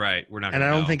day. Right. We're not. And I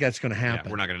don't think that's going to happen.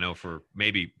 Yeah, we're not going to know for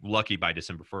maybe lucky by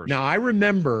December 1st. Now, I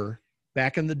remember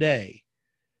back in the day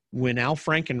when Al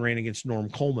Franken ran against Norm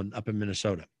Coleman up in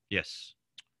Minnesota. Yes.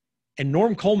 And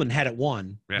Norm Coleman had it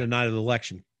won the night of the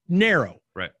election. Narrow.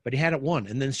 Right. But he had it won.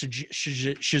 And then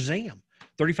Shazam,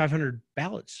 3,500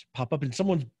 ballots pop up in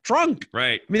someone's trunk.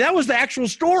 Right. I mean, that was the actual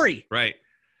story. Right.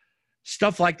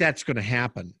 Stuff like that's going to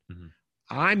happen. Mm-hmm.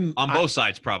 On both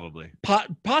sides, probably.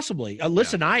 Possibly.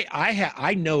 Listen, yeah.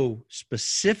 I know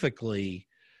specifically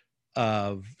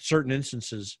of certain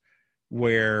instances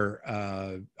where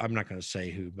I'm not going to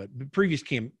say who, but previous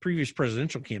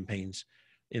presidential campaigns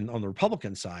on the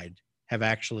Republican side have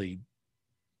actually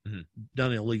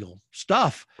done illegal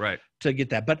stuff to get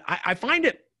that. But I find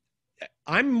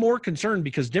I'm more concerned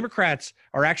because Democrats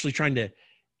are actually trying to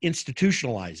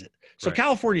institutionalize it. So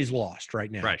California's lost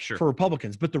right now for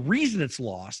Republicans. But the reason it's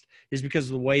lost is because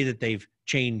of the way that they've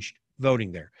changed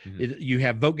voting there. Mm-hmm. You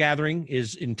have vote gathering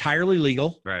is entirely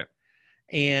legal. Right.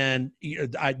 And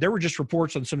there were just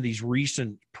reports on some of these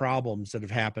recent problems that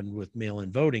have happened with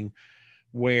mail-in voting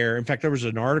where, in fact, there was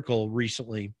an article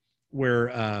recently where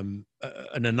an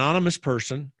anonymous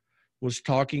person was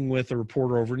talking with a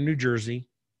reporter over in New Jersey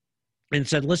and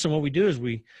said, listen, what we do is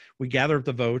we gather up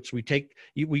the votes. We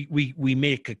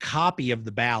make a copy of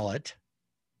the ballot.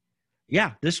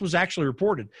 Yeah, this was actually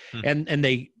reported. And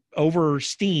they over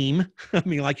Steam, I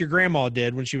mean, like your grandma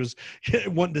did when she was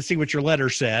wanting to see what your letter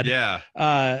said. Yeah.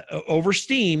 Over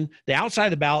Steam, the outside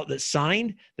of the ballot that's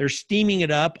signed, they're steaming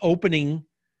it up, opening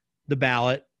the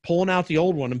ballot, pulling out the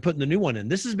old one and putting the new one in.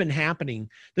 This has been happening.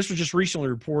 This was just recently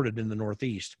reported in the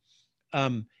Northeast.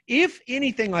 If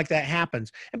anything like that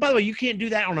happens, and by the way, you can't do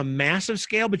that on a massive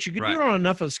scale, but you can do it on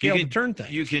enough of a scale to turn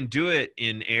things. You can do it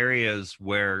in areas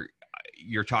where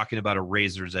you're talking about a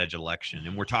razor's edge election,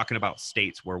 and we're talking about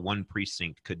states where one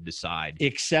precinct could decide.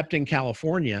 Except in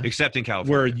California.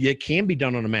 Where it can be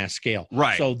done on a mass scale.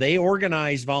 Right. So they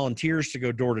organize volunteers to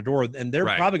go door to door, and they're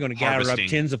probably going to gather up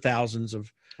tens of thousands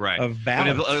of ballots.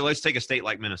 But let's take a state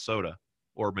like Minnesota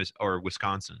or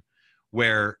Wisconsin,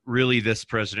 where really this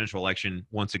presidential election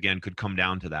once again could come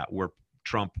down to that, where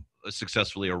Trump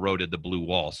successfully eroded the blue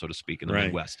wall, so to speak, in the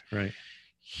Midwest. Right.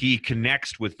 He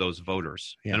connects with those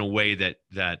voters in a way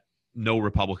that no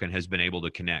Republican has been able to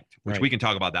connect, which we can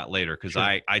talk about that later, because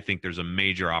I think there's a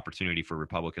major opportunity for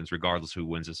Republicans, regardless who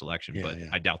wins this election, but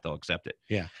I doubt they'll accept it.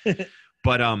 Yeah.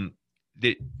 But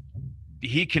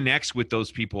he connects with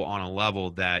those people on a level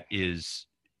that is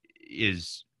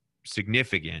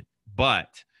significant, but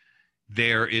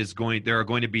there are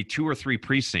going to be 2 or 3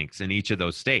 precincts in each of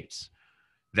those states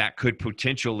that could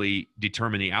potentially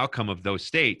determine the outcome of those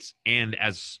states, and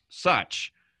as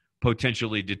such,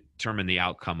 potentially determine the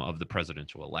outcome of the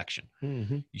presidential election.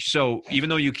 Mm-hmm. So even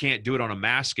though you can't do it on a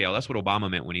mass scale, that's what Obama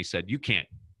meant when he said you can't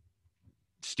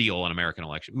steal an American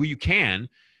election. Well, you can,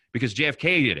 because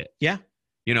JFK did it. Yeah.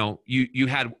 You know, you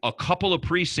had a couple of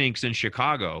precincts in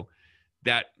Chicago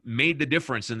that made the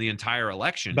difference in the entire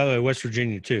election. By the way, West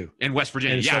Virginia too. And West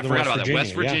Virginia. And yeah, I forgot about that.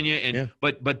 West Virginia. Yeah. And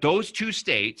Yeah. But those 2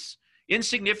 states,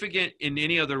 insignificant in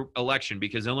any other election,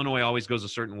 because Illinois always goes a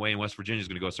certain way and West Virginia is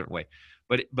going to go a certain way.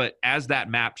 But as that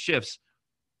map shifts,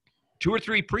 2 or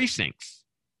 3 precincts,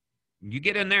 you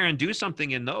get in there and do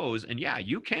something in those, and yeah,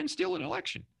 you can steal an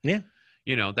election. Yeah.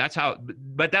 You know, that's how,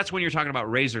 but that's when you're talking about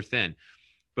razor thin.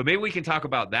 But maybe we can talk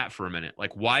about that for a minute.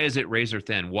 Like, why is it razor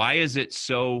thin? Why is it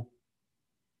so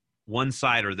one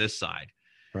side or this side?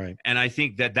 Right. And I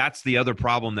think that that's the other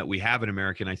problem that we have in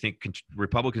America. And I think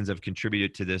Republicans have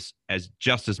contributed to this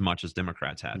just as much as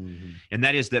Democrats have. Mm-hmm. And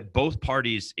that is that both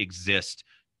parties exist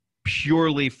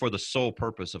purely for the sole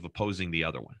purpose of opposing the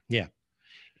other one. Yeah.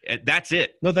 And that's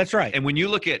it. No, that's right. And when you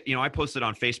look at, I posted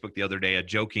on Facebook the other day a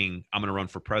joking, I'm going to run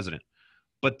for president.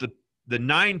 But the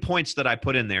 9 points that I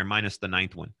put in there, minus the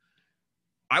 9th one,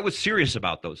 I was serious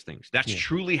about those things. That's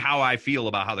truly how I feel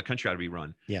about how the country ought to be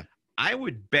run. Yeah. I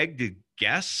would beg to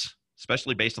guess,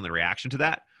 especially based on the reaction to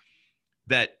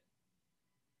that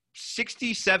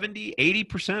 60, 70,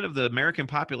 80% of the American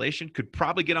population could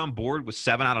probably get on board with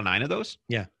 7 out of 9 of those.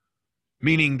 Yeah.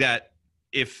 Meaning that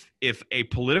if a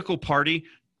political party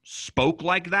spoke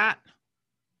like that,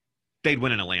 they'd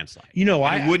win in a landslide.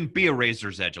 It wouldn't be a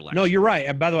razor's edge election. No, you're right.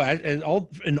 And by the way,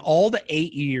 in all the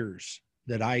 8 years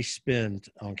that I spent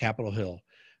on Capitol Hill,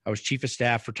 I was chief of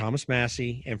staff for Thomas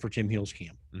Massey and for Tim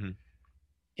Huelskamp. Mm-hmm.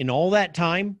 In all that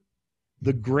time,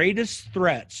 the greatest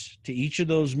threats to each of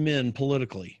those men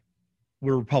politically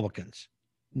were Republicans,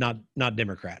 not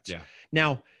Democrats. Yeah.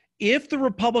 Now, if the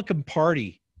Republican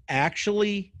Party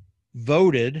actually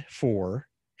voted for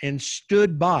and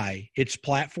stood by its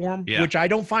platform, which I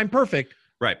don't find perfect,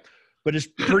 right? But it's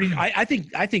pretty. I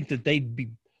think that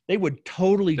they would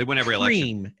totally win every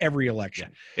election. Every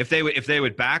election. Yeah. If they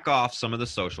would back off some of the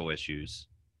social issues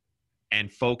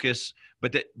and focus,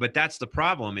 but that's the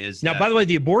problem is now. By the way,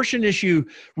 the abortion issue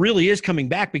really is coming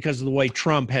back because of the way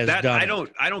Trump has done.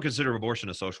 I don't consider abortion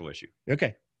a social issue.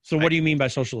 Okay, so what do you mean by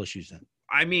social issues then?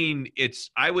 I mean,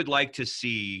 I would like to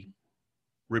see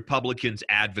Republicans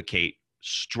advocate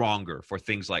stronger for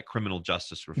things like criminal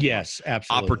justice reform. Yes,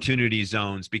 absolutely. Opportunity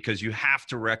zones, because you have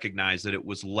to recognize that it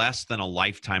was less than a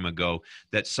lifetime ago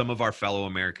that some of our fellow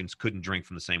Americans couldn't drink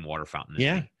from the same water fountain.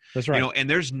 Yeah, that's right. And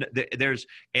there's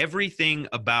everything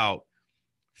about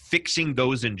fixing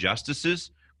those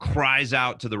injustices cries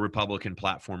out to the Republican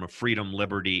platform of freedom,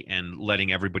 liberty, and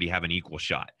letting everybody have an equal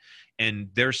shot. And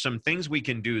there's some things we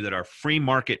can do that are free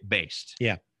market based.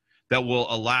 Yeah. That will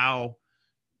allow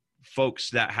folks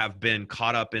that have been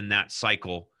caught up in that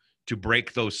cycle to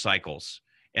break those cycles.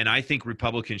 And I think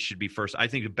Republicans should be first. I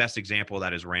think the best example of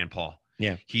that is Rand Paul.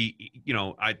 Yeah.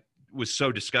 I was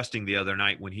so disgusting the other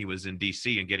night when he was in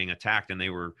DC and getting attacked and they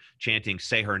were chanting,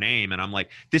 say her name. And I'm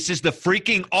like, this is the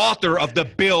freaking author of the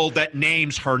bill that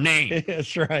names her name.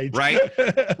 That's right. Right.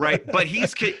 Right. But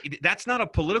that's not a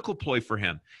political ploy for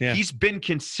him. Yeah. He's been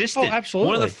consistent. Oh, absolutely.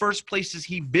 One of the first places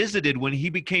he visited when he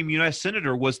became U.S.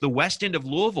 Senator was the West End of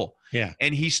Louisville. Yeah.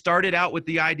 And he started out with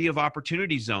the idea of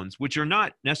opportunity zones, which are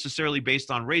not necessarily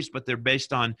based on race, but they're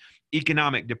based on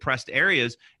economic depressed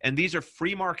areas. And these are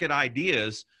free market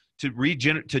ideas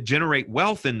to generate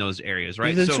wealth in those areas,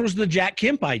 right? This was the Jack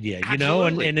Kemp idea,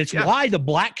 absolutely. and it's why the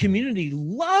black community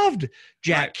loved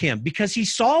Jack Kemp, because he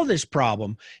saw this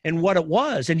problem and what it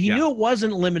was, and he knew it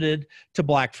wasn't limited to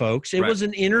black folks. It was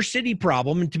an inner city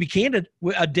problem, and to be candid,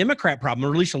 a Democrat problem,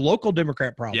 or at least a local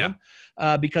Democrat problem,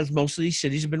 because most of these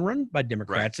cities have been run by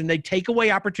Democrats, and they take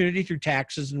away opportunity through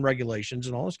taxes and regulations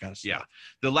and all this kind of stuff. Yeah.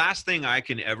 The last thing I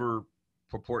can ever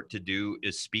purport to do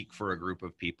is speak for a group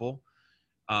of people.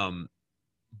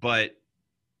 But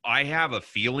I have a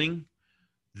feeling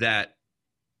that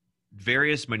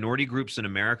various minority groups in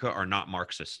America are not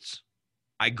Marxists.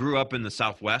 I grew up in the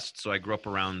Southwest, so I grew up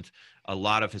around a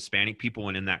lot of Hispanic people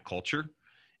and in that culture.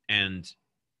 And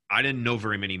I didn't know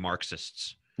very many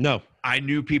Marxists. No. I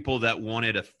knew people that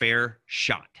wanted a fair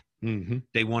shot. Mm-hmm.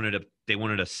 They wanted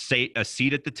a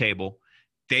seat at the table.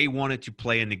 They wanted to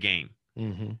play in the game.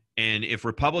 Mm-hmm. And if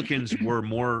Republicans were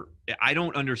more, I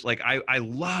don't understand. Like I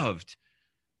loved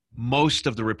most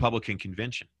of the Republican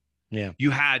convention. Yeah.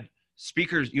 You had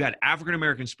speakers, you had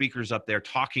African-American speakers up there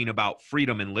talking about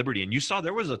freedom and liberty. And you saw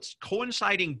there was a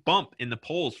coinciding bump in the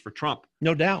polls for Trump.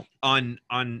 No doubt. In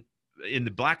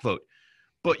the black vote.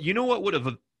 But you know what would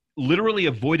have literally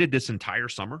avoided this entire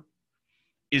summer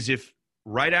is if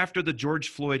right after the George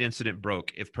Floyd incident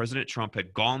broke, if President Trump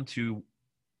had gone to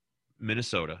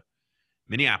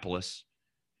Minneapolis,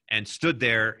 and stood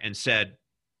there and said,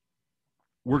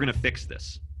 we're going to fix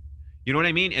this. You know what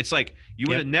I mean? It's like you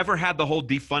would have never had the whole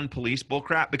defund police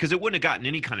bullcrap because it wouldn't have gotten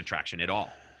any kind of traction at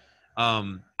all.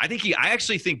 I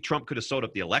actually think Trump could have sold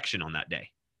up the election on that day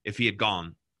if he had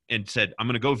gone and said, I'm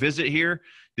going to go visit here.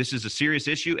 This is a serious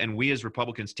issue. And we as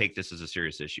Republicans take this as a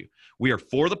serious issue. We are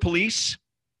for the police.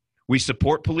 We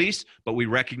support police, but we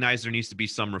recognize there needs to be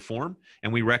some reform.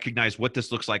 And we recognize what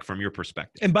this looks like from your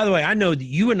perspective. And by the way, I know that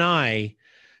you and I,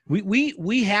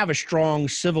 we have a strong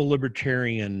civil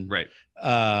libertarian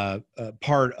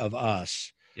part of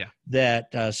us. Yeah.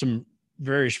 That some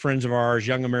various friends of ours,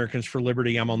 Young Americans for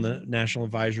Liberty, I'm on the National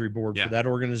Advisory Board for that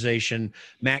organization.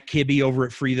 Matt Kibbe over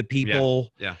at Free the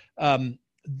People. Yeah.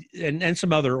 And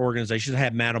some other organizations. I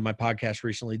had Matt on my podcast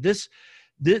recently. This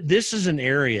is an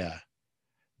area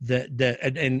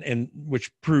that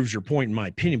which proves your point in my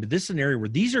opinion, but this is an area where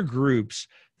these are groups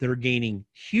that are gaining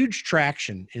huge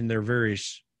traction in their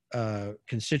various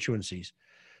constituencies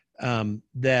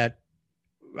that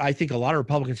I think a lot of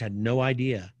Republicans had no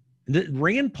idea.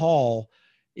 Rand Paul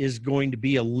is going to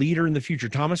be a leader in the future.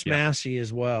 Thomas Massey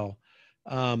as well,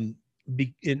 from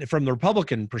the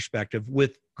Republican perspective,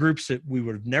 with groups that we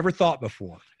would have never thought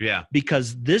before. Yeah,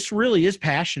 because this really is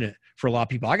passionate for a lot of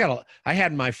people. I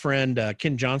had my friend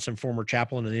Ken Johnson, former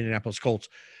chaplain of the Indianapolis Colts,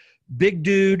 big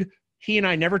dude. He and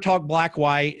I never talk black,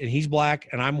 white, and he's black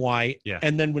and I'm white. Yeah.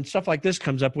 And then when stuff like this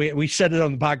comes up, we said it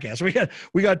on the podcast.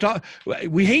 We got to talk.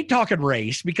 We hate talking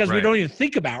race because we don't even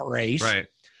think about race. Right.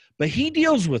 But he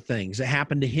deals with things that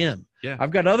happen to him. Yeah. I've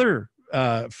got other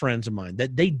friends of mine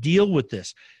that they deal with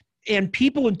this. And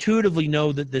people intuitively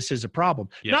know that this is a problem,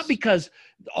 not because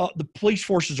the police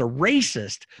forces are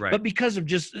racist, but because of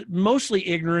just mostly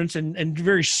ignorance and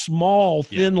very small,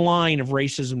 thin line of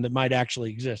racism that might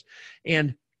actually exist.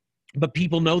 But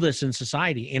people know this in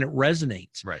society and it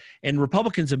resonates. Right. And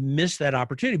Republicans have missed that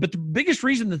opportunity. But the biggest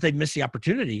reason that they've missed the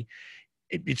opportunity,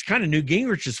 it's kind of Newt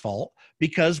Gingrich's fault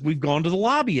because we've gone to the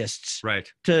lobbyists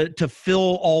to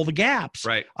fill all the gaps.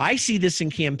 Right. I see this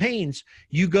in campaigns.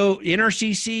 You go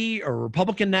NRCC or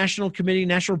Republican National Committee,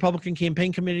 National Republican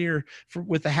Campaign Committee, or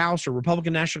with the House or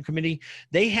Republican National Committee,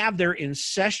 they have their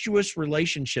incestuous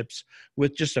relationships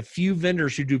with just a few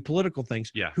vendors who do political things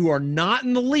who are not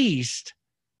in the least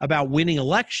about winning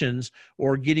elections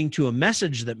or getting to a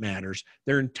message that matters.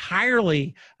 They're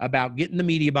entirely about getting the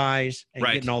media buys and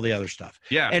getting all the other stuff.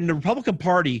 Yeah. And the Republican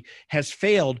Party has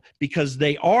failed because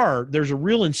there's a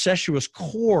real incestuous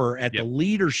core at the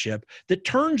leadership that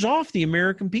turns off the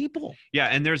American people. Yeah.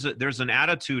 And there's an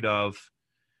attitude of,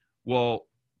 well,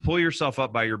 pull yourself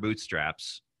up by your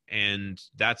bootstraps. And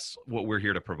that's what we're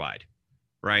here to provide.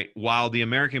 Right. While the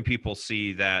American people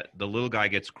see that the little guy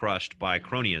gets crushed by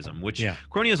cronyism, which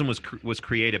cronyism was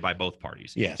created by both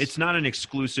parties. Yes. It's not an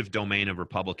exclusive domain of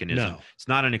Republicanism. No. It's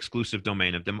not an exclusive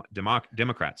domain of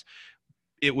Democrats.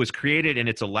 It was created and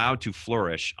it's allowed to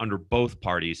flourish under both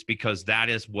parties because that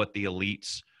is what the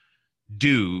elites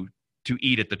do to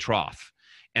eat at the trough.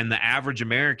 And the average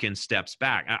American steps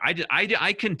back.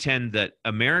 I contend that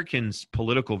Americans'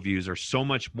 political views are so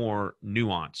much more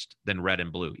nuanced than red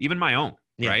and blue, even my own.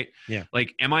 Right? Yeah.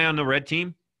 Like, am I on the red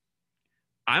team?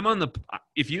 I'm on the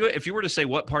 – if you were to say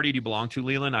what party do you belong to,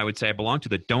 Leland, I would say I belong to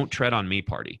the don't tread on me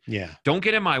party. Yeah. Don't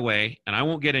get in my way, and I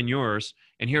won't get in yours,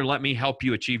 and here, let me help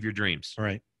you achieve your dreams.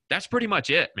 Right. That's pretty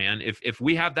much it, man. If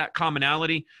we have that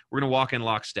commonality, we're going to walk in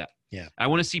lockstep. Yeah. I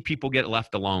want to see people get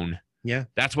left alone. Yeah.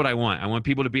 That's what I want. I want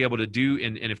people to be able to do,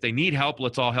 and if they need help,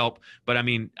 let's all help. But, I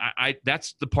mean, I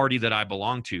that's the party that I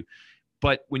belong to.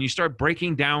 But when you start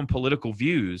breaking down political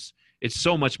views – it's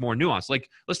so much more nuanced. Like,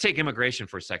 let's take immigration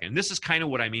for a second. This is kind of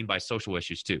what I mean by social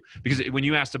issues too. Because when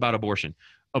you asked about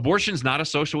abortion's not a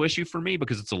social issue for me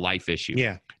because it's a life issue.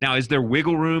 Yeah. Now, is there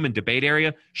wiggle room and debate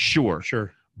area? Sure.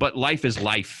 But life is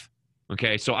life.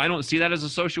 Okay. So I don't see that as a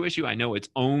social issue. I know it's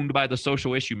owned by the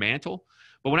social issue mantle.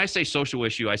 But when I say social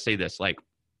issue, I say this, like,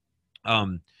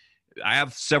 I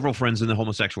have several friends in the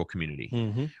homosexual community.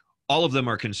 Mm-hmm. All of them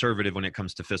are conservative when it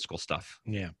comes to fiscal stuff.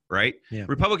 Yeah. Right? Yeah.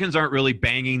 Republicans aren't really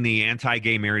banging the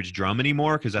anti-gay marriage drum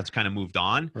anymore because that's kind of moved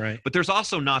on. Right. But there's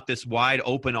also not this wide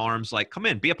open arms like, come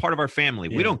in, be a part of our family.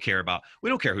 Yeah. We don't care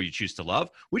who you choose to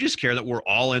love. We just care that we're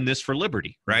all in this for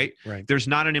liberty. Right? Right. There's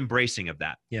not an embracing of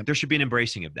that. Yep. There should be an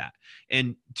embracing of that.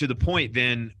 And to the point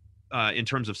then, in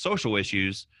terms of social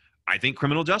issues, I think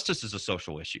criminal justice is a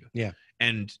social issue. Yeah.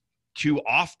 And too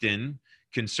often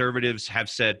conservatives have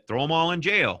said, throw them all in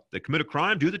jail. They commit a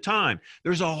crime, do the time.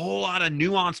 There's a whole lot of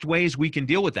nuanced ways we can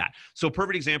deal with that. So a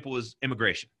perfect example is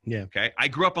immigration. Yeah. Okay. I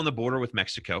grew up on the border with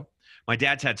Mexico. My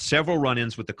dad's had several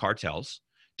run-ins with the cartels,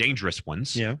 dangerous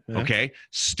ones. Yeah. Okay.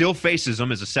 Still faces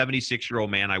them as a 76-year-old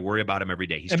man. I worry about him every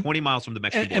day. He's 20 miles from the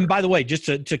Mexican border. And by the way, just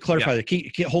to clarify,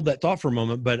 hold that thought for a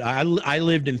moment, but I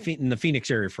lived in the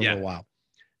Phoenix area for a little while.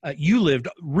 You lived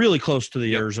really close to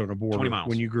the Arizona border 20 miles.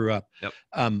 when you grew up.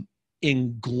 Yep.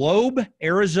 In Globe,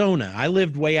 Arizona, I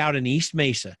lived way out in East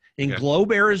Mesa. In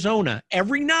Globe, Arizona,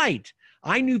 every night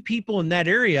I knew people in that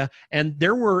area, and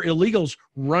there were illegals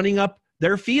running up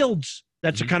their fields.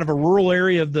 That's a kind of a rural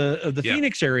area of the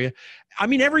Phoenix area. I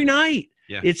mean, every night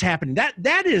it's happening.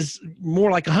 That is more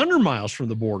like 100 miles from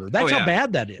the border. That's how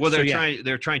bad that is. Well,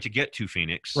 they're trying to get to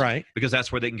Phoenix, right? Because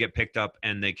that's where they can get picked up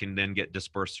and they can then get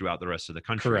dispersed throughout the rest of the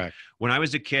country. Correct. When I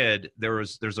was a kid,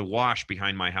 there's a wash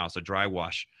behind my house, a dry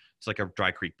wash. It's like a dry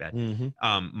creek bed.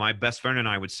 Mm-hmm. My best friend and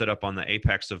I would sit up on the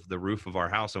apex of the roof of our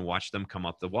house and watch them come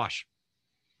up the wash.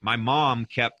 My mom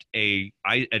kept an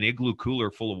igloo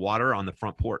cooler full of water on the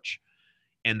front porch,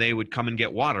 and they would come and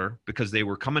get water because they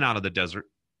were coming out of the desert.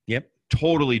 Yep.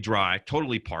 Totally dry,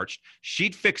 totally parched.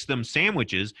 She'd fix them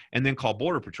sandwiches and then call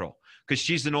Border Patrol because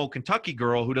she's an old Kentucky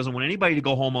girl who doesn't want anybody to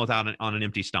go home without on an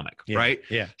empty stomach, right?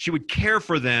 Yeah. She would care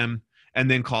for them and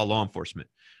then call law enforcement.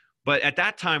 But at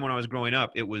that time when I was growing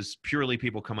up, it was purely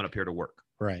people coming up here to work.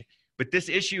 Right. But this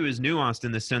issue is nuanced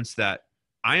in the sense that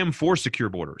I am for secure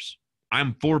borders.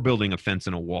 I'm for building a fence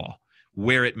and a wall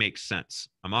where it makes sense.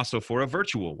 I'm also for a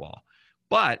virtual wall.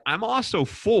 But I'm also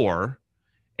for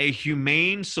a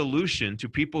humane solution to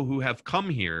people who have come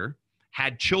here,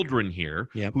 had children here,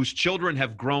 whose children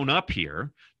have grown up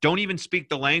here, don't even speak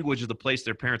the language of the place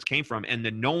their parents came from, and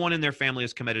that no one in their family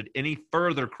has committed any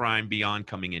further crime beyond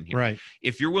coming in here. Right.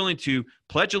 If you're willing to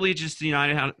pledge allegiance to the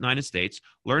United States,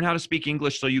 learn how to speak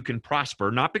English so you can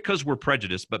prosper, not because we're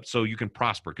prejudiced, but so you can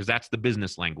prosper, because that's the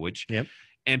business language,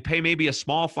 and pay maybe a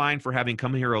small fine for having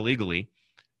come here illegally,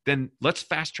 then let's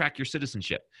fast track your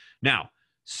citizenship. Now,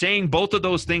 saying both of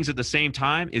those things at the same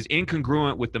time is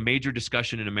incongruent with the major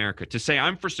discussion in America. To say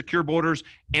I'm for secure borders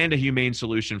and a humane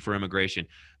solution for immigration.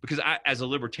 Because I, as a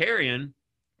libertarian,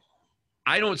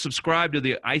 I don't subscribe to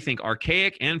the, I think,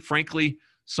 archaic and frankly,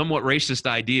 somewhat racist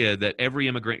idea that every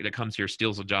immigrant that comes here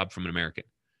steals a job from an American.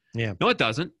 Yeah. No, it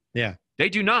doesn't. Yeah. They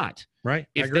do not. Right.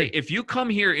 If you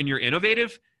come here and you're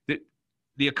innovative,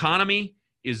 the economy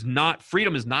is not,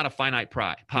 freedom is not a finite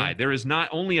pie. There is not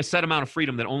only a set amount of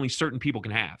freedom that only certain people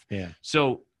can have. Yeah.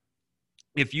 So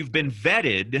if you've been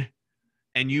vetted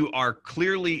and you are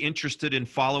clearly interested in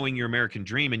following your American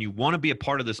dream and you want to be a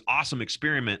part of this awesome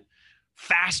experiment,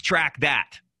 fast track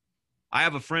that. I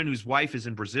have a friend whose wife is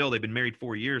in Brazil. They've been married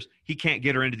 4 years. He can't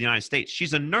get her into the United States.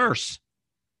 She's a nurse.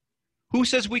 Who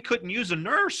says we couldn't use a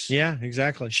nurse? Yeah,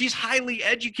 exactly. She's highly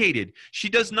educated. She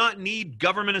does not need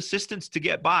government assistance to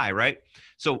get by, right?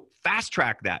 So fast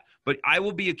track that. But I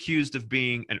will be accused of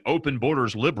being an open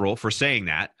borders liberal for saying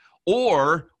that.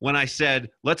 Or when I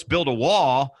said, let's build a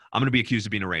wall, I'm going to be accused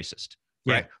of being a racist.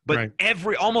 Right. But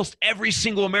almost every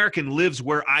single American lives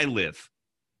where I live.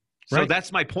 So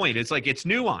that's my point. It's like, it's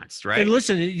nuanced, right? And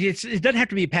listen, it doesn't have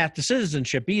to be a path to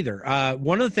citizenship either.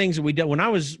 One of the things that we did when I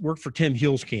worked for Tim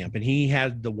Hill's camp, and he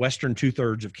had the western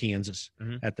 2/3 of Kansas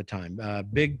at the time,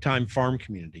 big time farm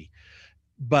community,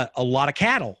 but a lot of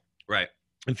cattle. Right.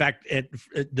 In fact,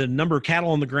 the number of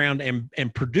cattle on the ground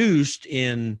and produced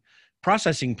in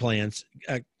processing plants,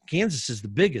 Kansas is the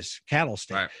biggest cattle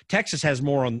state. Right. Texas has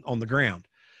more on the ground.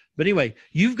 But anyway,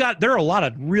 there are a lot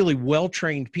of really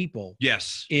well-trained people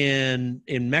in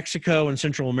Mexico and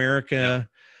Central America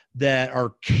that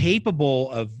are capable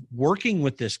of working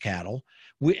with this cattle.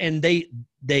 And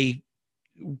they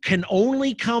can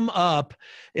only come up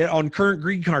on current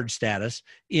green card status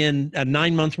in a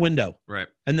 9-month window. Right.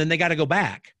 And then they got to go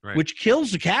back, which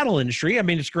kills the cattle industry. I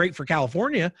mean, it's great for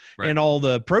California and all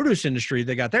the produce industry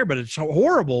they got there, but it's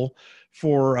horrible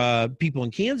for people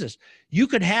in Kansas. You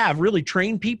could have really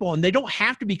trained people, and they don't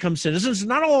have to become citizens.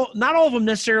 Not all of them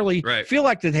necessarily feel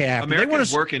like that they have.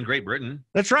 Americans work in Great Britain.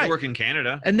 That's right. They work in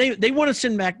Canada. And they want to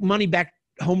send money back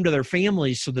home to their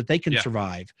families so that they can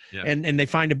survive and they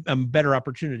find a better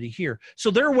opportunity here.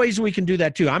 So there are ways we can do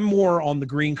that too. I'm more on the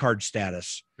green card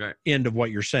status end of what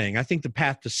you're saying. I think the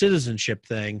path to citizenship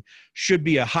thing should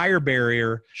be a higher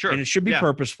barrier and it should be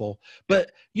purposeful.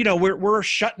 But we're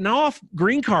shutting off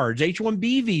green cards,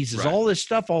 H-1B visas, all this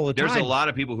stuff all the time. There's a lot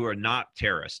of people who are not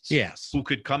terrorists who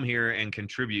could come here and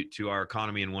contribute to our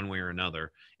economy in one way or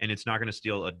another. And it's not going to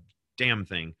steal a damn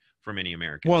thing for many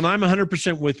Americans. Well, and I'm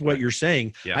 100% with what you're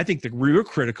saying. Yeah. I think the real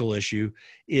critical issue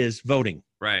is voting.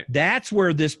 Right. That's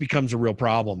where this becomes a real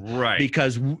problem. Right.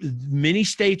 Because many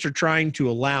states are trying to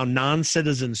allow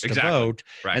non-citizens to vote.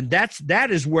 Right. And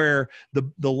that is where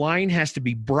the line has to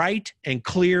be bright and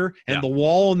clear, and Yeah. the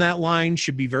wall on that line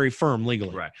should be very firm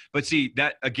legally. Right. But see,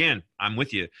 that again, I'm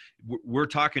with you. We're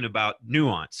talking about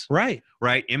nuance. Right.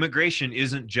 Right. Immigration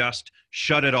isn't just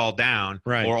shut it all down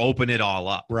Right. or open it all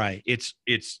up. Right. It's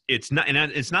not, and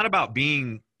it's not about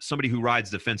being somebody who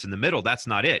rides the fence in the middle. That's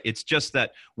not it. It's just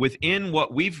that within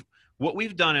what we've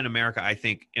done in America, I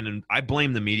think, and I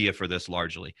blame the media for this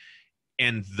largely,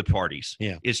 and the parties,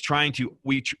 is trying to,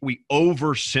 we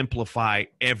oversimplify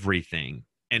everything,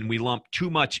 and we lump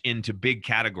too much into big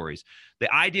categories.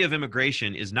 The idea of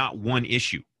immigration is not one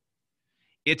issue.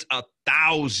 It's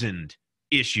 1,000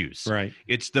 issues. Right.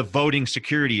 It's the voting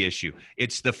security issue.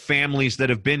 It's the families that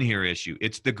have been here issue.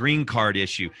 It's the green card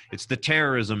issue. It's the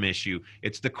terrorism issue.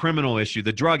 It's the criminal issue,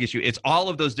 the drug issue. It's all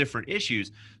of those different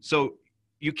issues. So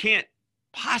you can't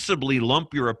possibly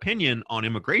lump your opinion on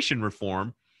immigration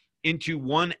reform into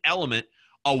one element,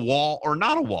 a wall or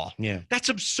not a wall. Yeah. That's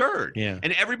absurd. Yeah.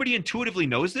 And everybody intuitively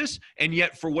knows this. And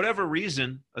yet, for whatever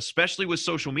reason, especially with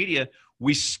social media,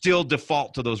 we still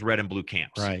default to those red and blue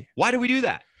camps. Right. Why do we do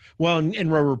that? Well, and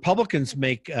where Republicans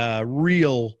make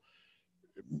real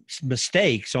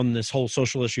mistakes on this whole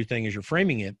social issue thing as you're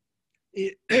framing it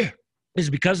is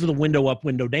because of the window up,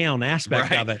 window down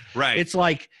aspect of it. Right. It's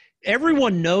like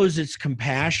everyone knows it's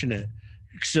compassionate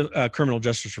criminal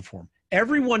justice reform.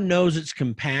 Everyone knows it's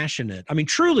compassionate. I mean,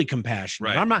 truly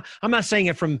compassionate. Right. I'm not saying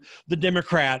it from the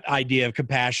Democrat idea of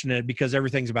compassionate because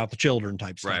everything's about the children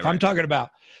type stuff. Right. I'm talking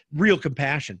about real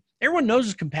compassion. Everyone knows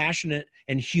it's compassionate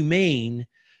and humane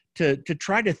to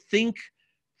try to think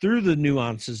through the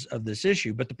nuances of this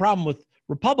issue. But the problem with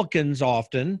Republicans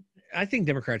often, I think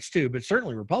Democrats too, but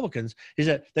certainly Republicans, is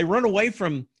that they run away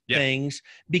from things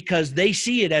because they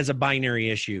see it as a binary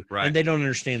issue, and they don't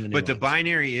understand the nuance. But the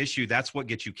binary issue, that's what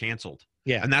gets you canceled.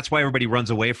 Yeah. And that's why everybody runs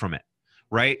away from it.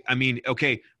 Right? I mean,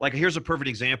 okay, like here's a perfect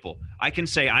example. I can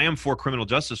say I am for criminal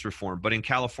justice reform, but in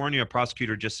California, a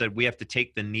prosecutor just said we have to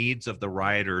take the needs of the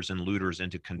rioters and looters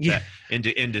into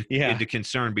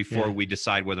concern before we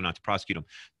decide whether or not to prosecute them.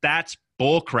 That's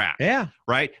bullcrap. Yeah.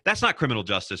 Right? That's not criminal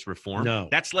justice reform. No.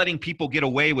 That's letting people get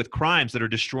away with crimes that are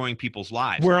destroying people's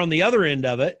lives. Where on the other end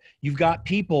of it, you've got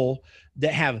people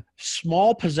that have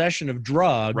small possession of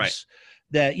drugs. Right.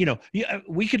 That,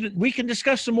 we can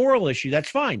discuss the moral issue. That's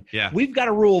fine. Yeah. We've got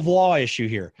a rule of law issue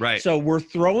here. Right. So we're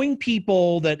throwing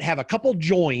people that have a couple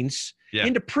joints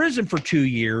into prison for 2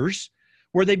 years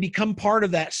where they become part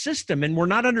of that system. And we're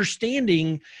not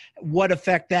understanding what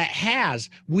effect that has.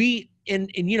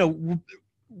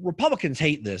 Republicans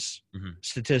hate this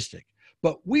statistic,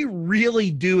 but we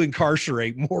really do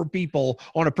incarcerate more people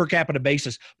on a per capita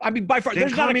basis. I mean, by far,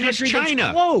 there's not a country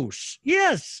that's close.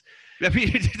 Yes. I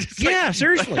mean,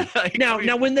 seriously.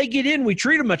 Now, when they get in, we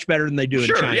treat them much better than they do in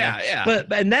China. Yeah.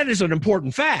 And that is an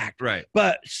important fact. Right.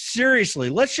 But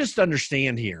seriously, let's just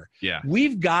understand here. Yeah.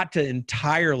 We've got to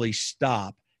entirely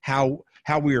stop how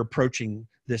we are approaching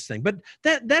this thing. But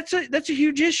that's a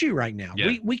huge issue right now.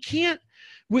 Yeah. We can't.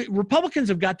 Republicans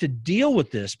have got to deal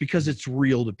with this because it's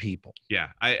real to people. Yeah,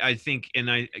 I think,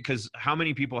 because how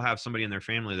many people have somebody in their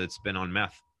family that's been on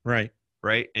meth?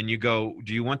 Right. And you go,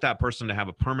 do you want that person to have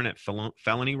a permanent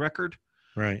felony record?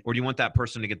 Right. Or do you want that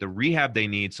person to get the rehab they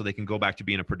need so they can go back to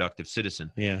being a productive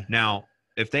citizen? Yeah. Now,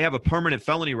 if they have a permanent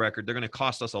felony record, they're going to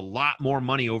cost us a lot more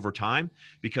money over time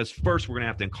because first we're going to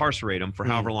have to incarcerate them for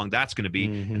however long that's going to be.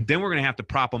 And then we're going to have to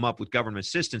prop them up with government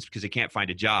assistance because they can't find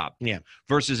a job. Yeah.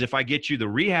 Versus if I get you the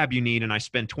rehab you need and I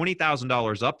spend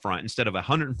 $20,000 up front instead of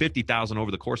 $150,000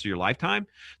 over the course of your lifetime,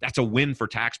 that's a win for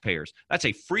taxpayers. That's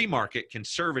a free market,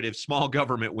 conservative, small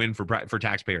government win for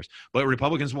taxpayers. But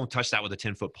Republicans won't touch that with a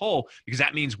 10-foot pole because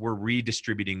that means we're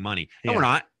redistributing money. No, we're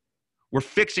not. We're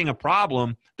fixing a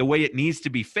problem the way it needs to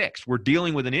be fixed. We're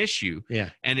dealing with an issue.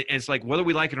 Yeah. And it's like, whether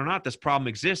we like it or not, this problem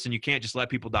exists, and you can't just let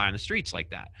people die on the streets like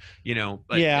that.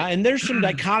 And there's some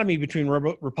dichotomy between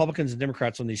Republicans and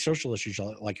Democrats on these social issues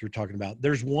like you're talking about.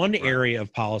 There's one area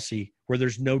of policy where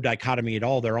there's no dichotomy at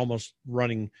all. They're almost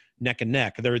running neck and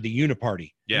neck. They're the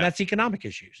uniparty. Yeah. And that's economic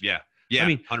issues. Yeah. Yeah, I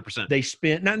mean, 100%. They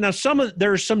spend now.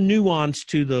 There's some nuance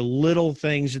to the little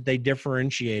things that they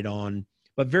differentiate on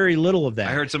but very little of that.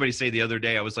 I heard somebody say the other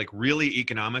day, I was like, really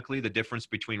economically, the difference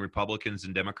between Republicans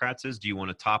and Democrats is, do you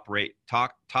want a top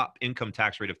income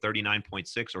tax rate of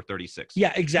 39.6 or 36?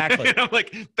 Yeah, exactly. And I'm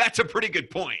like, that's a pretty good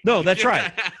point. No, that's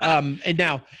right. And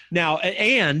now,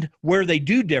 where they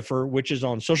do differ, which is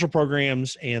on social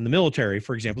programs and the military,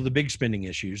 for example, the big spending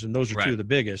issues, and those are two of the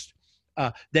biggest.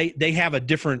 They have a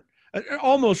different,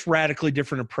 almost radically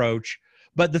different approach.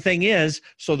 But the thing is,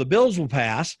 so the bills will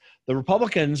pass. The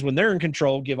Republicans, when they're in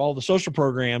control, give all the social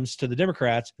programs to the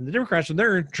Democrats, and the Democrats, when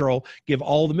they're in control, give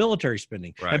all the military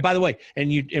spending. Right. And by the way,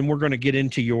 and we're going to get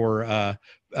into your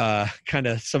kind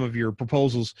of some of your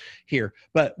proposals here,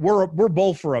 but we're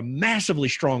both for a massively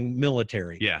strong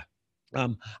military. Yeah.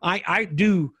 I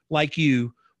do, like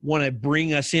you, want to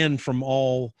bring us in from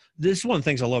all this is one of the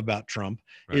things I love about Trump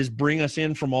is bring us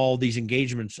in from all these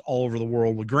engagements all over the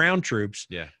world with ground troops.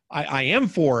 Yeah. I am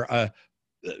for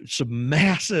some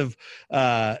massive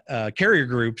carrier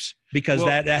groups because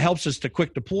that helps us to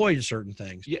quick deploy to certain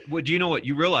things. Yeah. Well, do you know what?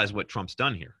 You realize what Trump's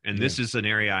done here. And this is an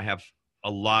area I have a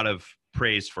lot of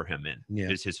praise for him in,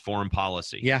 is his foreign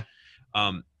policy. Yeah.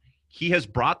 He has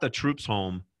brought the troops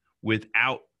home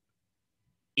without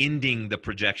ending the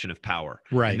projection of power.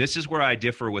 Right. And this is where I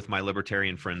differ with my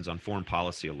libertarian friends on foreign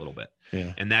policy a little bit.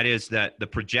 Yeah. And that is that the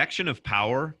projection of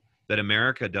power that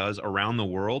America does around the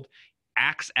world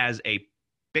acts as a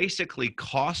basically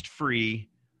cost-free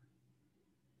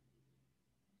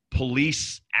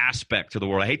police aspect to the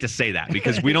world. I hate to say that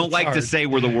because we don't like to say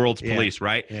we're the world's police,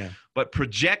 right? Yeah. But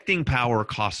projecting power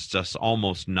costs us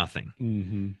almost nothing.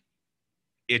 Mm-hmm.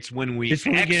 It's when we get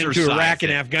into Iraq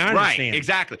and Afghanistan. Right,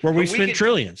 exactly. Where we spent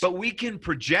trillions. But we can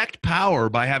project power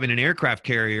by having an aircraft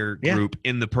carrier group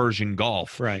in the Persian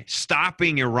Gulf,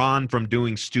 stopping Iran from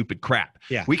doing stupid crap.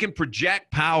 Yeah. We can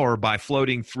project power by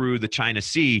floating through the China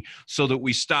Sea so that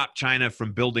we stop China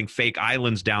from building fake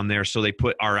islands down there so they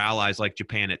put our allies like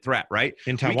Japan at threat, right?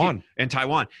 In Taiwan.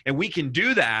 And we can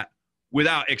do that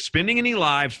without expending any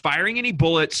lives, firing any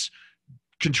bullets,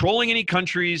 controlling any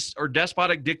countries or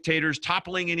despotic dictators,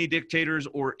 toppling any dictators,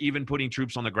 or even putting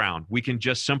troops on the ground. We can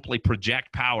just simply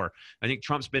project power. I think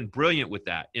Trump's been brilliant with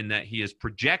that, in that he has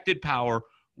projected power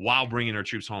while bringing our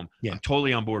troops home. Yeah. I'm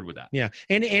totally on board with that. Yeah,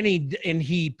 and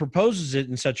he proposes it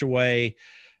in such a way.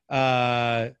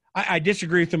 I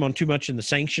disagree with him on too much in the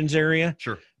sanctions area.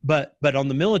 Sure, but on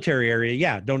the military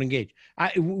area, don't engage.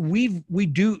 We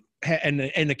do,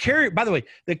 and the carrier. By the way,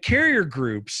 the carrier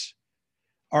groups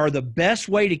are the best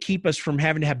way to keep us from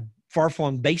having to have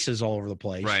far-flung bases all over the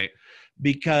place. Right.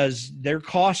 Because their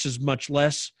cost is much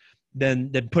less than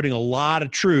putting a lot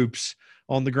of troops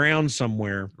on the ground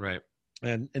somewhere. Right.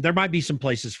 And there might be some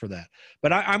places for that.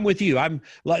 But I'm with you.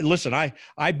 Listen,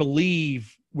 I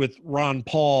believe with Ron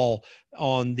Paul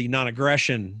on the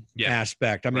non-aggression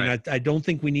aspect. I mean, I don't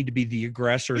think we need to be the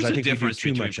aggressors. There's I think a difference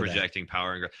we do too between much of projecting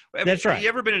power and That's right. Have you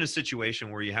ever been in a situation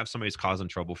where you have somebody who's causing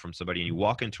trouble from somebody and you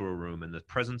walk into a room and the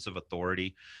presence of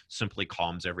authority simply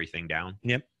calms everything down?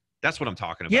 Yep. That's what I'm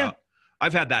talking about. Yeah.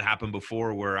 I've had that happen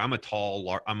before where I'm a tall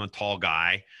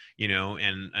guy,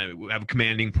 and I have a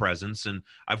commanding presence. And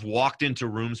I've walked into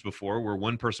rooms before where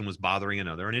one person was bothering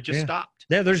another and it just stopped.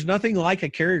 Yeah, there's nothing like a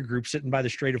carrier group sitting by the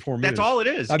Strait of Hormuz. That's all it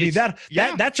is. I mean,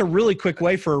 that's a really quick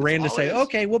way for Iran to say,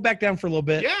 okay, we'll back down for a little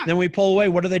bit. Yeah. Then we pull away.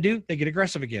 What do? They get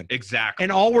aggressive again. Exactly.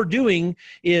 And all we're doing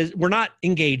is we're not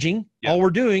engaging. Yep. All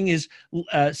we're doing is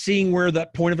seeing where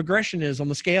that point of aggression is on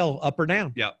the scale, up or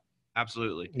down. Yep.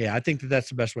 Absolutely. Yeah, I think that's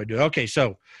the best way to do it. Okay,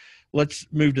 so let's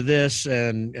move to this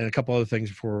and a couple other things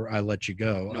before I let you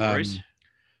go. No worries.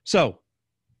 So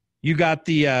you got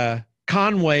the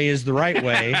Conway is the right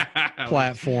way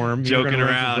platform. Joking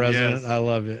around. President. Yes. I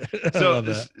love it.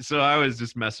 So I was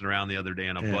just messing around the other day,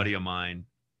 and a buddy of mine,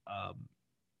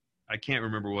 I can't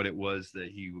remember what it was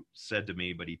that he said to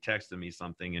me, but he texted me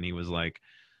something, and he was like,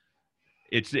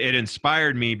 it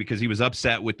inspired me because he was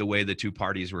upset with the way the two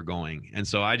parties were going. And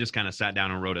so I just kind of sat down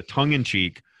and wrote a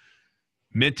tongue-in-cheek,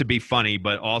 meant to be funny,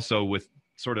 but also with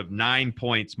sort of 9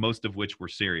 points, most of which were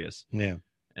serious. Yeah.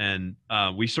 And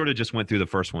we sort of just went through the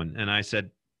first one. And I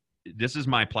said, this is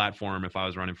my platform if I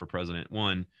was running for president.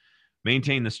 1,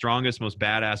 maintain the strongest, most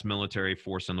badass military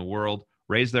force in the world,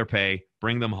 raise their pay,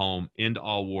 bring them home, end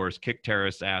all wars, kick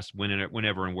terrorists' ass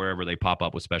whenever and wherever they pop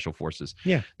up with special forces.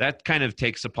 Yeah. That kind of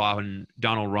takes upon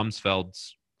Donald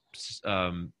Rumsfeld's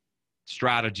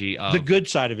strategy of the good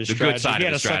side of his strategy. He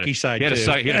had a sucky side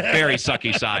too. He had a very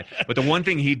sucky side. But the one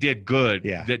thing he did good,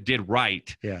 that did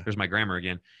right, there's my grammar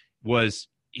again, was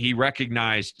he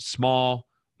recognized small,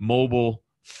 mobile,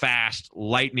 fast,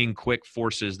 lightning quick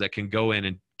forces that can go in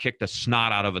and kick the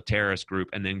snot out of a terrorist group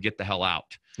and then get the hell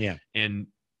out. Yeah. And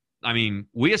I mean,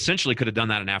 we essentially could have done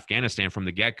that in Afghanistan from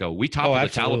the get-go. We toppled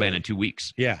the Taliban in 2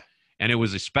 weeks. Yeah. And it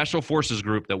was a special forces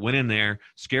group that went in there,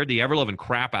 scared the ever-loving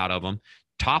crap out of them,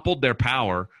 toppled their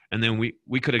power, and then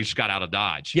we could have just got out of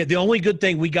Dodge. Yeah, the only good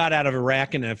thing we got out of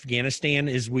Iraq and Afghanistan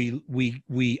is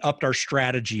we upped our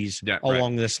strategies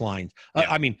along this line.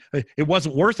 I mean, it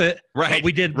wasn't worth it, but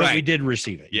we did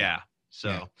receive it. Yeah.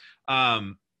 So,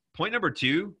 point number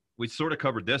 2, we sort of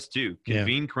covered this too.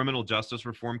 Convene criminal justice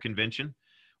reform convention.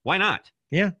 Why not?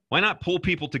 Yeah. Why not pull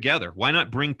people together? Why not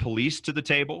bring police to the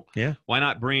table? Yeah. Why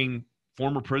not bring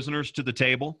former prisoners to the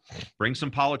table? Bring some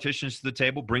politicians to the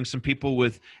table. Bring some people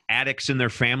with addicts in their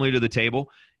family to the table,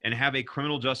 and have a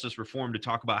criminal justice reform to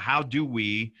talk about how do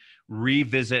we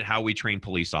revisit how we train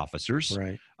police officers.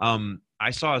 Right. I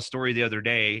saw a story the other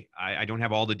day. I don't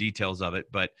have all the details of it,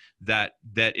 but that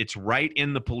it's right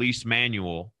in the police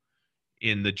manual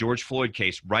in the George Floyd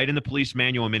case, right in the police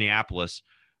manual in Minneapolis,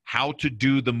 how to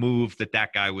do the move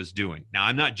that guy was doing. Now,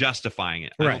 I'm not justifying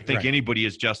it. I don't think anybody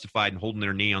is justified in holding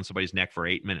their knee on somebody's neck for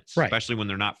 8 minutes, especially when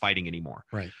they're not fighting anymore.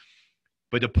 Right.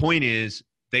 But the point is,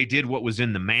 they did what was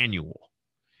in the manual.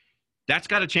 That's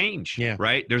got to change,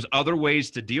 right? There's other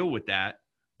ways to deal with that,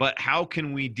 but how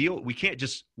can we deal? We can't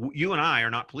just, you and I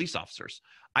are not police officers.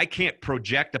 I can't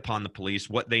project upon the police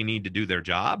what they need to do their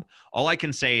job. All I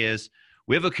can say is,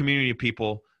 we have a community of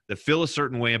people that feel a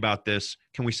certain way about this.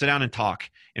 Can we sit down and talk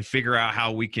and figure out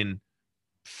how we can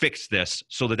fix this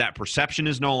so that perception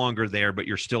is no longer there, but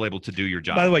you're still able to do your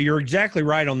job? By the way, you're exactly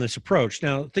right on this approach.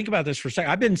 Now, think about this for a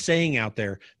second. I've been saying out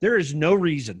there is no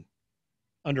reason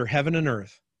under heaven and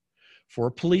earth for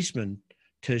a policeman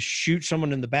to shoot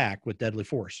someone in the back with deadly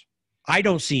force. I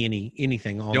don't see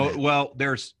anything on that. Well,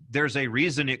 there's a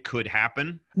reason it could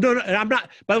happen. No, I'm not.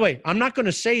 By the way, I'm not going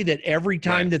to say that every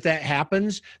time that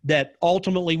happens, that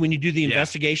ultimately when you do the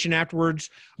investigation afterwards,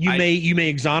 you may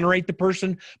exonerate the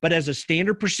person. But as a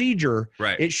standard procedure,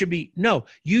 it should be no.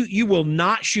 You will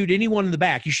not shoot anyone in the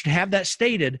back. You should have that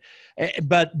stated.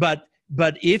 But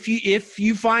if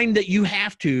you find that you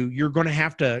have to, you're going to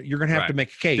have to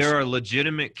make a case. There are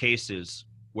legitimate cases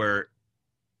where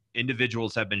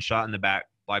individuals have been shot in the back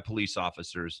by police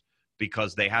officers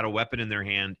because they had a weapon in their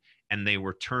hand and they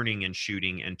were turning and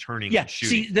shooting and turning and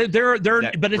shooting. See,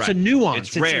 but it's a nuance.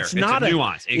 It's rare. It's not a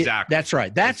nuance. Exactly. That's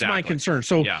right. That's my concern.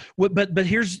 So, but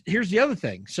here's the other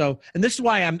thing. So, and this is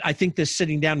why I think this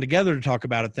sitting down together to talk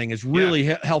about a thing is really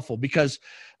helpful, because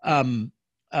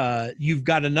you've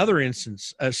got another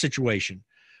situation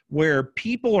where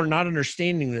people are not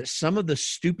understanding that some of the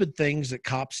stupid things that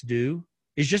cops do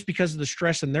is just because of the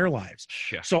stress in their lives.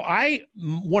 Yeah. So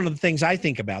one of the things I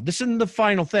think about, this isn't the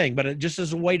final thing, but just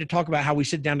as a way to talk about how we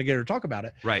sit down together to talk about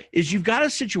it, is you've got a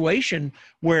situation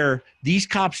where these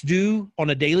cops do on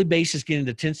a daily basis get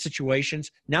into tense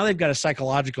situations. Now they've got a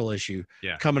psychological issue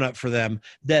coming up for them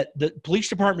that the police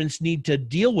departments need to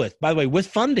deal with, by the way, with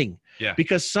funding,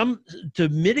 because to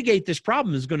mitigate this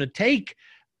problem is going to take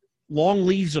long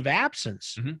leaves of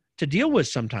absence to deal with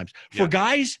sometimes for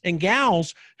guys and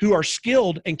gals who are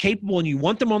skilled and capable, and you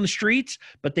want them on the streets,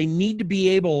 but they need to be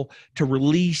able to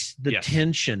release the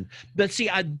tension. But see,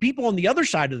 people on the other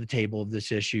side of the table of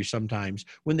this issue sometimes,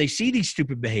 when they see these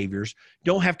stupid behaviors,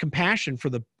 don't have compassion for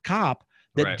the cop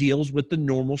that deals with the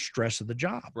normal stress of the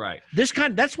job. Right.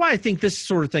 That's why I think this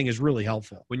sort of thing is really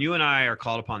helpful. When you and I are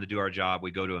called upon to do our job,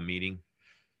 we go to a meeting,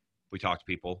 we talk to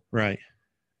people. Right.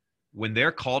 When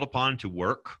they're called upon to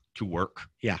work,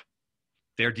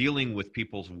 they're dealing with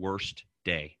people's worst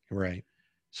day. Right.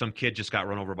 Some kid just got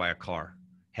run over by a car,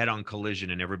 head-on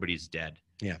collision, and everybody's dead.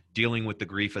 Yeah. Dealing with the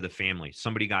grief of the family.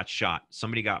 Somebody got shot.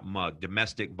 Somebody got mugged.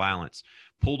 Domestic violence.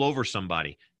 Pulled over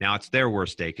somebody. Now it's their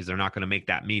worst day because they're not going to make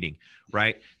that meeting,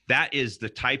 right? That is the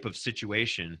type of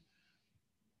situation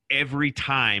every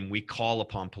time we call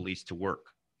upon police to work.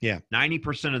 Yeah.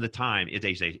 90% of the time, it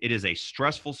is a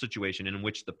stressful situation in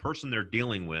which the person they're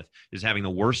dealing with is having the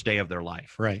worst day of their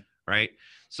life. Right. Right.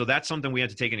 So that's something we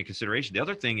have to take into consideration. The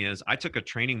other thing is I took a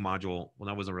training module. Well,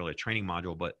 that wasn't really a training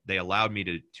module, but they allowed me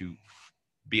to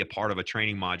be a part of a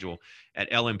training module at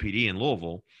LMPD in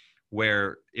Louisville,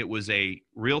 where it was a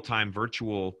real-time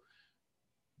virtual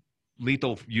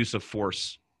lethal use of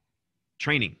force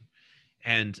training.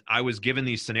 And I was given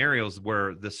these scenarios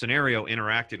where the scenario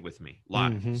interacted with me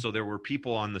live. Mm-hmm. So there were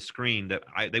people on the screen that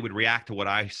they would react to what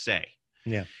I say.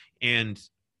 Yeah. And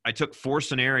I took 4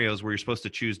 scenarios where you're supposed to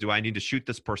choose, do I need to shoot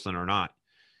this person or not?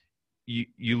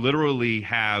 You literally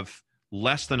have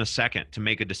less than a second to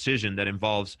make a decision that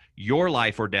involves your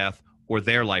life or death or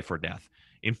their life or death.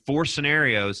 In 4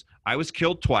 scenarios, I was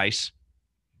killed twice.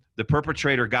 The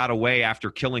perpetrator got away after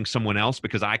killing someone else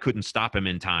because I couldn't stop him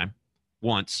in time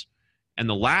once. And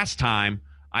the last time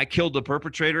I killed the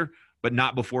perpetrator, but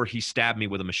not before he stabbed me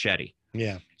with a machete.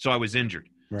 Yeah. So I was injured.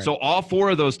 Right. So all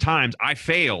 4 of those times I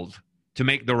failed to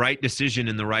make the right decision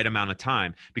in the right amount of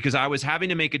time, because I was having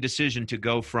to make a decision to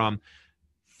go from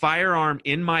firearm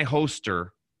in my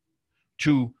holster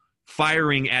to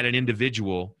firing at an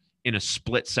individual in a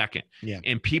split second. Yeah.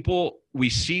 And we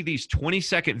see these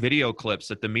 20-second video clips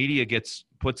that the media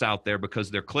puts out there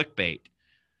because they're clickbait,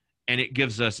 and it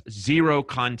gives us zero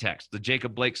context. The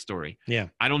Jacob Blake story. Yeah.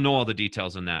 I don't know all the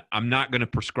details in that. I'm not going to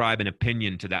prescribe an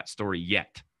opinion to that story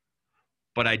yet.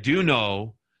 But I do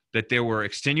know that there were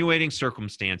extenuating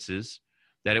circumstances,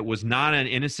 that it was not an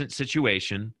innocent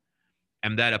situation,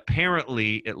 and that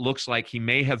apparently it looks like he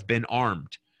may have been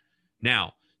armed.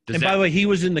 Now, by the way, he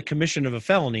was in the commission of a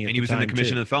felony and he was in the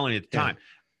commission of the felony at the time.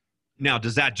 Now,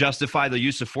 does that justify the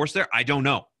use of force there? I don't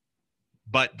know.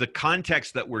 But the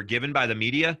context that we're given by the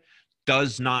media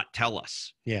does not tell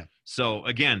us. Yeah. So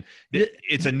again,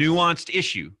 it's a nuanced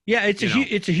issue. Yeah, it's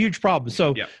a huge problem.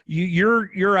 So yeah.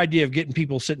 your idea of getting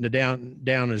people sitting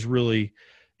down is really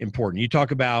important. You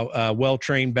talk about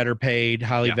well-trained, better paid,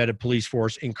 highly vetted police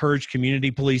force, encourage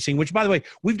community policing, which, by the way,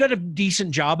 we've done a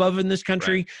decent job of in this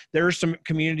country. Right. There are some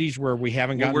communities where we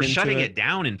haven't gotten we're into shutting it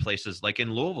down in places like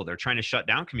in Louisville. They're trying to shut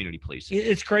down community policing.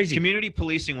 It's crazy. Community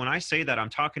policing, when I say that, I'm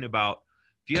talking about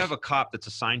if you have a cop that's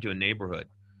assigned to a neighborhood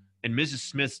and Mrs.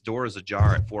 Smith's door is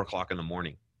ajar at 4:00 in the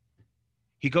morning,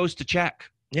 he goes to check.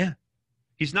 Yeah.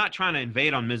 He's not trying to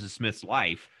invade on Mrs. Smith's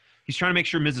life. He's trying to make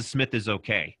sure Mrs. Smith is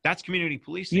okay. That's community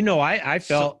policing. You know, I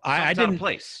felt I didn't,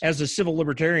 place. As a civil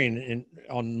libertarian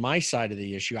on my side of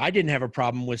the issue, I didn't have a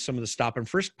problem with some of the stop and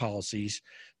frisk policies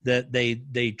that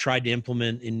they tried to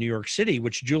implement in New York City,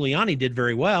 which Giuliani did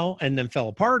very well and then fell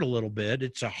apart a little bit.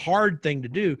 It's a hard thing to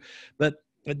do, but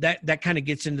that kind of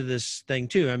gets into this thing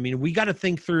too. I mean, we got to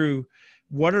think through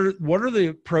what are the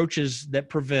approaches that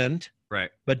prevent,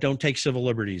 right, but don't take civil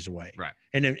liberties away. Right.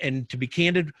 And to be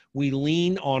candid, we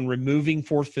lean on removing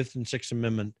 4th, 5th, and 6th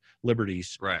Amendment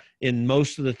liberties right. in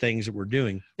most of the things that we're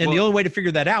doing. And the only way to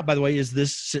figure that out, by the way, is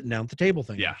this sitting down at the table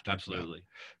thing. Yeah, absolutely.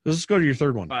 Let's go to your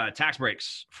third one. Tax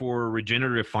breaks for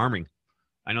regenerative farming.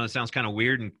 I know that sounds kind of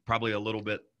weird and probably a little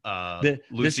bit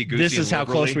loosey-goosey. This is how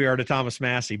close we are to Thomas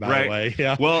Massey, by the way.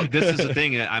 Yeah. Well, this is the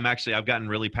thing. I've gotten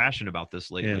really passionate about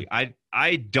this lately. Yeah.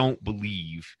 I don't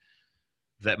believe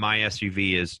that my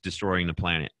SUV is destroying the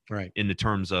planet, right, in the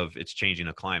terms of it's changing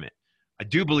the climate. I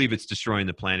do believe it's destroying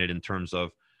the planet in terms of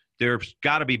there's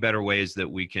got to be better ways that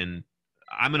we can.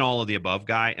 I'm an all of the above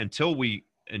guy. Until we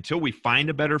find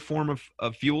a better form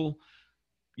of fuel,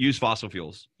 use fossil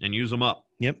fuels and use them up.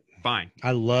 Yep. Fine. I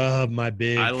love my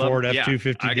big Ford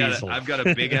F-250 diesel. I've got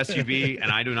a big SUV,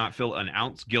 and I do not feel an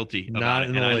ounce guilty about it.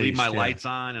 And I leave my lights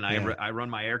on, and I run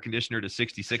my air conditioner to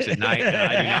 66 at night, and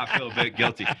I do not feel a bit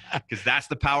guilty because that's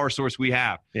the power source we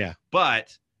have. Yeah.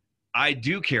 But I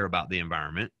do care about the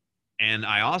environment, and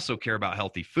I also care about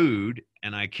healthy food,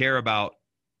 and I care about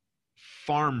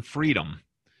farm freedom.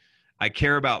 I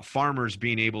care about farmers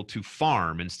being able to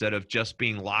farm instead of just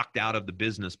being locked out of the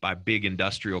business by big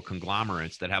industrial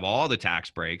conglomerates that have all the tax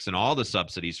breaks and all the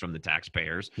subsidies from the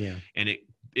taxpayers. Yeah. And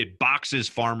it boxes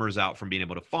farmers out from being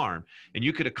able to farm. And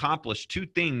you could accomplish 2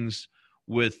 things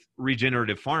with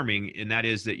regenerative farming, and that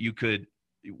is that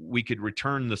we could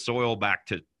return the soil back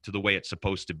to the way it's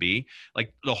supposed to be.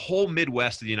 Like the whole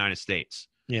Midwest of the United States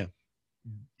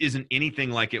isn't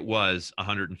anything like it was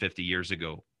 150 years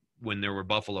ago, when there were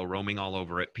buffalo roaming all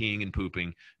over it, peeing and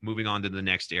pooping, moving on to the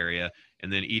next area,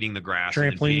 and then eating the grass,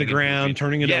 trampling the ground,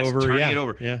 turning it over. Turning it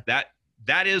over. Yeah.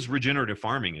 That is regenerative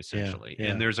farming, essentially. Yeah.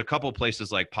 And there's a couple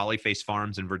places like Polyface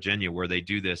Farms in Virginia where they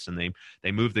do this, and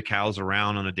they move the cows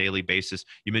around on a daily basis.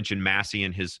 You mentioned Massey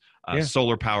and his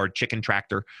solar-powered chicken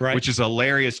tractor, which is a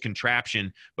hilarious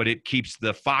contraption, but it keeps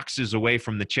the foxes away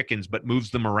from the chickens, but moves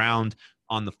them around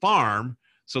on the farm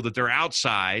so that they're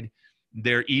outside.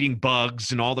 They're eating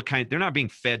bugs and all the kind. They're not being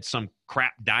fed some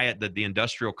crap diet that the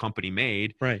industrial company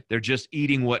made. Right. They're just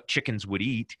eating what chickens would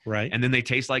eat. Right. And then they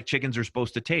taste like chickens are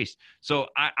supposed to taste. So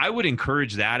I would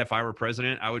encourage that if I were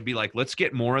president. I would be like, let's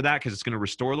get more of that because it's going to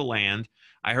restore the land.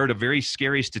 I heard a very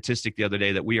scary statistic the other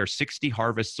day that we are 60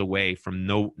 harvests away from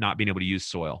not being able to use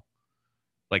soil.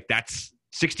 Like that's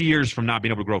 60 years from not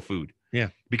being able to grow food. Yeah.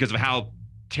 Because of how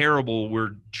terrible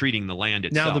we're treating the land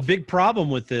itself. Now, the big problem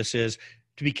with this is,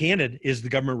 to be candid, is the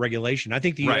government regulation. I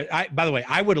think by the way,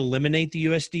 I would eliminate the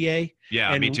USDA.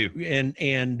 Yeah, me too.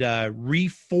 And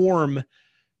reform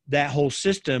that whole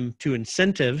system to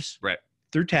incentives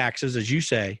through taxes, as you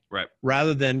say,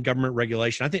 rather than government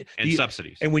regulation. I think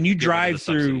subsidies. And when you drive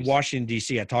through Washington,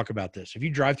 D.C., I talk about this. If you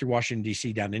drive through Washington,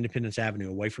 D.C. down Independence Avenue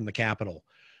away from the Capitol,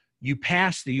 you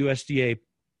pass the USDA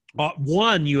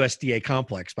One USDA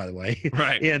complex, by the way,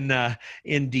 Right.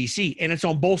 in DC, and it's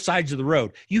on both sides of the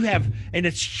road. You have, and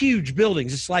it's huge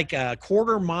buildings. It's like a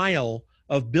quarter mile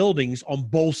of buildings on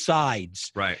both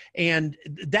sides. Right. And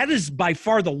that is by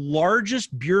far the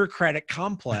largest bureaucratic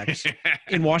complex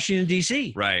in Washington,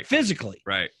 D.C. Right. Physically.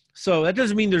 Right. So that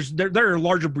doesn't mean there are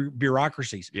larger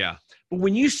bureaucracies. Yeah. But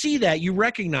when you see that, you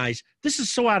recognize this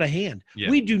is so out of hand. Yeah.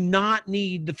 We do not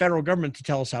need the federal government to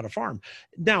tell us how to farm.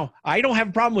 Now, I don't have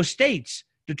a problem with states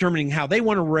determining how they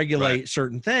want to regulate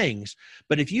certain things.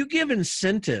 But if you give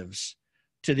incentives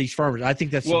to these farmers, I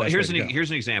think that's the best here's way to go. Here's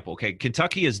an example. Okay,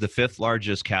 Kentucky is the 5th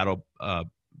largest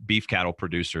beef cattle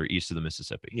producer east of the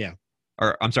Mississippi. Yeah.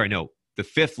 Or I'm sorry, no, the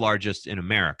 5th largest in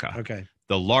America. Okay.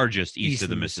 The largest east of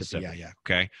the Mississippi. Yeah, yeah.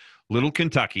 Okay. Little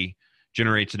Kentucky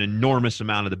generates an enormous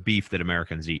amount of the beef that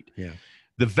Americans eat. Yeah.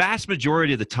 The vast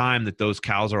majority of the time that those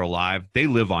cows are alive, they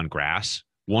live on grass.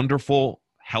 Wonderful,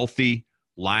 healthy,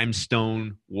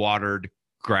 limestone watered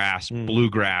grass,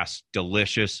 bluegrass,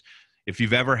 delicious. If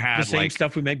you've ever had the same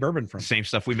stuff we make bourbon from. Same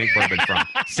stuff we make bourbon from.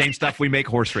 Same stuff we make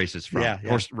horse races from.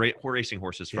 Yeah. Racing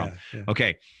horses from. Yeah.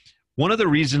 Okay. One of the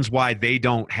reasons why they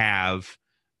don't have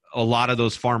a lot of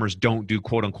those farmers don't do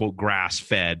quote unquote grass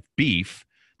fed beef.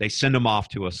 They send them off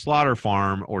to a slaughter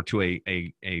farm or to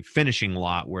a finishing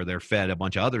lot where they're fed a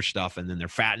bunch of other stuff, and then they're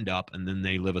fattened up, and then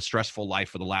they live a stressful life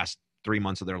for the last 3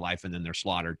 months of their life, and then they're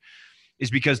slaughtered. Is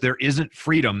because there isn't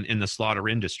freedom in the slaughter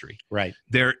industry. Right.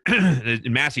 There,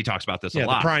 Massey talks about this a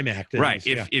lot. The Prime Act. Right.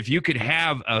 If you could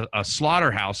have a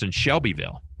slaughterhouse in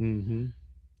Shelbyville,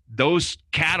 those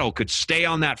cattle could stay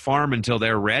on that farm until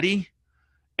they're ready,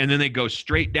 and then they go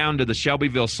straight down to the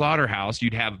Shelbyville slaughterhouse.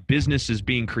 You'd have businesses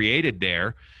being created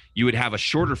there. You would have a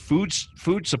shorter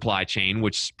food supply chain,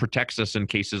 which protects us in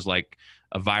cases like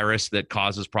a virus that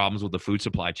causes problems with the food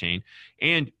supply chain.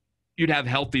 And you'd have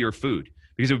healthier food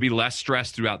because it would be less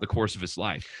stress throughout the course of its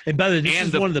life. And by the way, this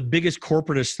is one of the biggest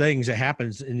corporatist things that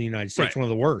happens in the United States, one of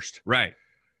the worst. Right.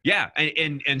 Yeah.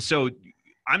 And so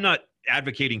I'm not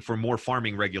advocating for more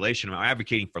farming regulation. I'm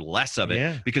advocating for less of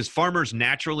it because farmers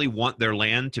naturally want their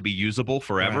land to be usable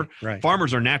forever. Right.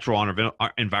 Farmers are natural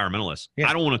environmentalists. Yeah.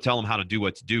 I don't want to tell them how to do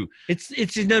what to do. It's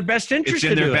in their best interest.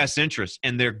 It's in their best interest.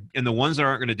 And the ones that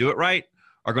aren't going to do it right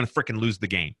are going to freaking lose the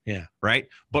game. Yeah. Right.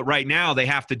 But right now they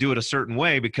have to do it a certain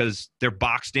way because they're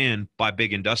boxed in by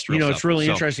big industrial stuff. It's really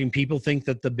interesting. People think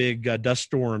that the big dust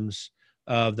storms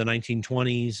of the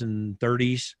 1920s and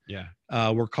 30s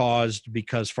were caused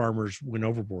because farmers went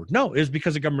overboard. No, it was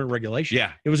because of government regulation.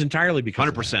 Yeah. It was entirely because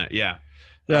 100%. Yeah.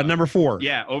 Number 4.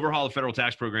 Yeah. Overhaul the federal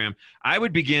tax program. I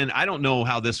would begin. I don't know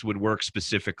how this would work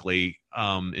specifically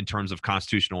in terms of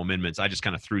constitutional amendments. I just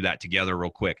kind of threw that together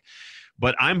real quick.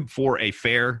 But I'm for a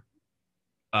fair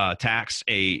tax.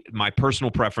 My personal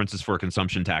preference is for a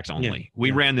consumption tax only.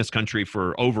 We ran this country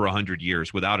for over 100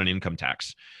 years without an income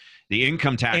tax. The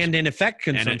income tax and in effect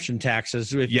consumption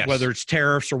taxes, whether it's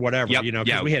tariffs or whatever,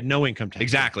 because we had no income tax.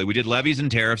 Exactly. We did levies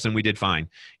and tariffs and we did fine.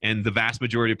 And the vast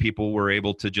majority of people were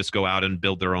able to just go out and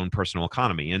build their own personal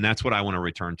economy. And that's what I want to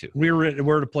return to. We're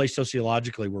at a place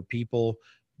sociologically where people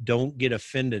don't get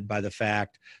offended by the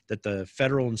fact that the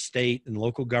federal and state and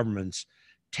local governments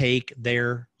take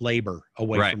their labor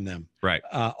away from them. Right.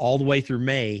 All the way through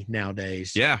May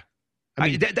nowadays. Yeah. I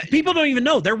mean, people don't even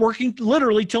know they're working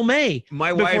literally till May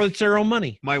before it's their own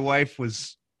money. My wife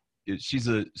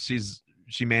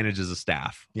she manages a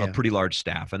staff, a pretty large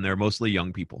staff, and they're mostly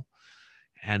young people.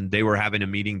 And they were having a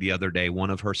meeting the other day. One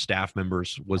of her staff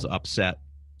members was upset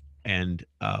and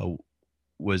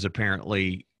was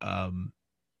apparently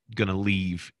going to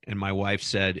leave. And my wife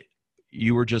said,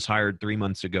 "You were just hired 3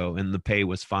 months ago and the pay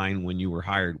was fine when you were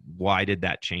hired. Why did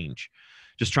that change?"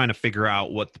 Just trying to figure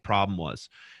out what the problem was.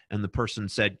 And the person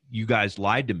said, "You guys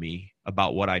lied to me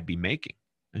about what I'd be making."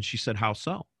 And she said, "How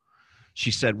so?"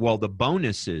 She said, "Well, the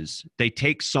bonuses, they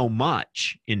take so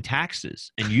much in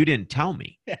taxes and you didn't tell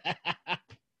me."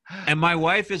 And my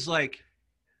wife is like,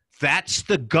 "That's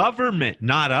the government,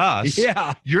 not us.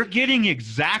 Yeah. You're getting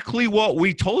exactly what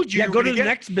we told you." Yeah, go to the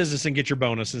next business and get your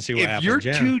bonus and see what happens.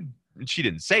 If you're she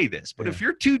didn't say this, but if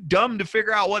you're too dumb to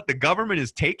figure out what the government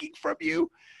is taking from you,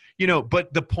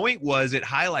 but the point was it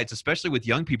highlights, especially with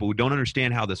young people who don't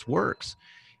understand how this works.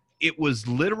 It was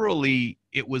literally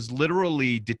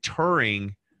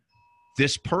deterring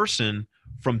this person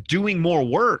from doing more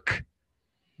work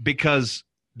because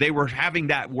they were having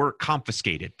that work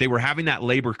confiscated. They were having that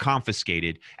labor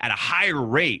confiscated at a higher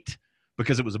rate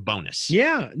because it was a bonus.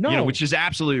 Yeah, no. Which is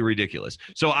absolutely ridiculous.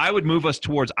 So I would move us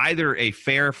towards either a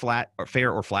fair or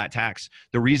flat tax.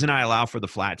 The reason I allow for the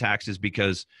flat tax is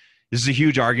because This is a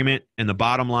huge argument. And the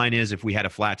bottom line is, if we had a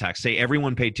flat tax, say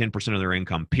everyone paid 10% of their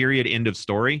income, period, end of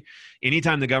story.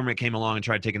 Anytime the government came along and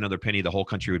tried to take another penny, the whole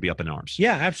country would be up in arms.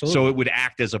 Yeah, absolutely. So it would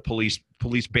act as a police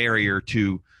barrier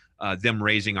to them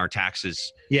raising our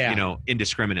taxes,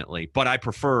 indiscriminately. But I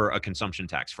prefer a consumption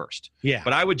tax first. Yeah.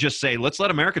 But I would just say, let's let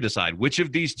America decide. Which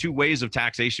of these two ways of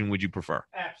taxation would you prefer?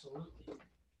 Absolutely.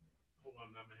 Hold on,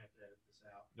 I'm going to have to edit this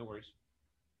out. No worries.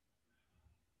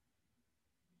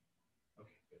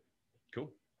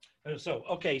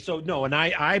 And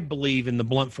I believe in the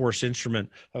blunt force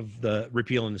instrument of the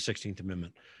repealing the 16th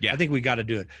Amendment. Yeah. I think we got to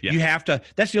do it. Yeah. You have to.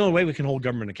 That's the only way we can hold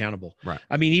government accountable. Right.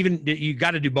 I mean, even you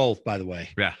got to do both, by the way.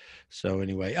 Yeah. So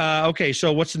anyway,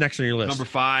 so what's the next on your list? Number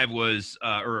 5 was,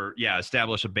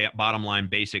 establish a bottom line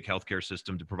basic healthcare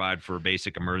system to provide for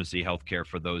basic emergency healthcare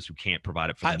for those who can't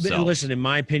provide it for themselves. Listen, in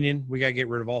my opinion, we got to get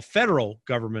rid of all federal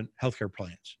government healthcare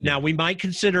plans. Yeah. Now, we might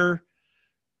consider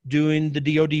doing the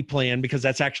DOD plan because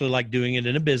that's actually like doing it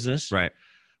in a business. Right.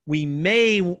 We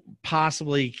may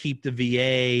possibly keep the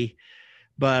VA,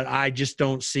 but I just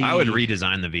don't see. I would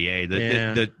redesign the VA.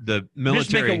 The military.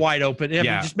 Just make it wide open.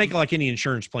 Yeah. Just make it like any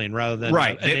insurance plan rather than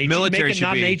military make it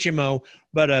not an HMO,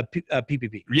 but a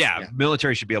PPP. Yeah.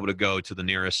 Military should be able to go to the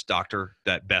nearest doctor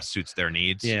that best suits their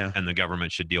needs. Yeah. And the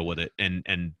government should deal with it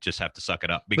and just have to suck it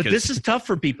up. But this is tough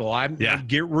for people. I'd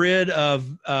get rid of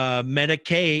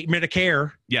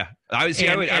Medicare. Yeah. I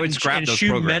would scrap those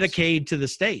shoot programs. Medicaid to the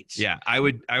states. Yeah. I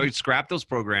would scrap those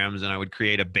programs, and I would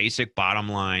create a basic bottom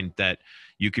line that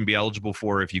you can be eligible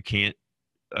for if you can't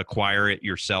acquire it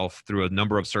yourself through a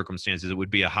number of circumstances. It would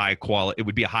be a high quality. It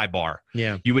would be a high bar.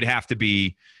 Yeah. You would have to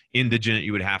be indigent.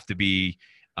 You would have to be,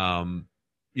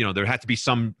 there had to be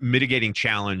some mitigating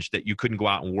challenge that you couldn't go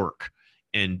out and work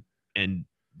and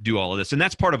do all of this. And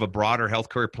that's part of a broader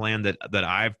healthcare plan that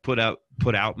I've put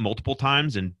out multiple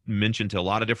times and mentioned to a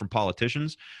lot of different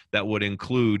politicians that would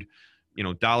include,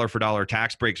 dollar for dollar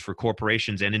tax breaks for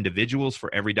corporations and individuals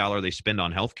for every dollar they spend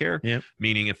on healthcare. Yep.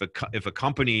 Meaning if a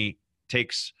company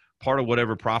takes part of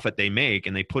whatever profit they make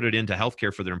and they put it into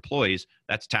healthcare for their employees,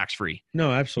 that's tax free.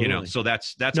 No, absolutely. So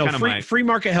that's kind of free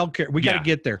market healthcare. We got to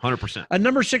get there. 100%.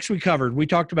 Number 6 we covered. We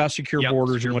talked about secure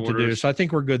borders and what to do. So I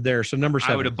think we're good there. So number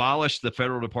 7. I would abolish the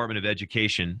federal Department of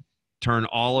Education, turn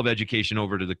all of education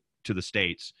over to the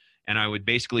states, and I would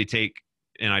basically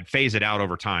I'd phase it out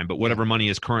over time, but whatever money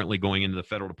is currently going into the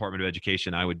federal Department of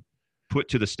Education, I would put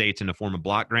to the states in the form of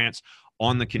block grants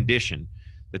on the condition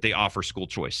that they offer school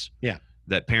choice. Yeah.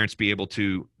 That parents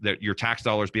that your tax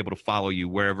dollars be able to follow you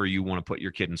wherever you want to put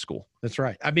your kid in school. That's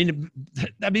right. I mean,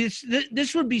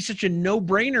 this would be such a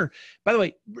no-brainer. By the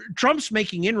way, Trump's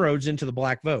making inroads into the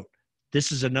black vote.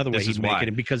 This is another way he's making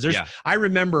it because I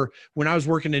remember when I was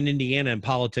working in Indiana in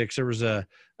politics, there was a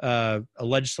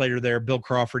legislator there, Bill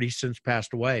Crawford. He's since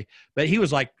passed away, but he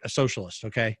was like a socialist.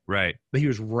 Okay. Right. But he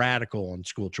was radical on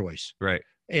school choice. Right.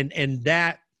 And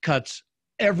that cuts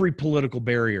every political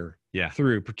barrier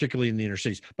through, particularly in the inner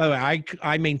cities. By the way,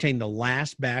 I maintain the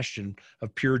last bastion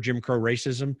of pure Jim Crow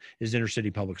racism is inner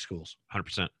city public schools.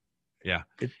 100%. Yeah.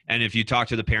 And if you talk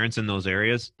to the parents in those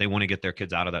areas, they want to get their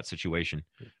kids out of that situation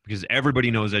because everybody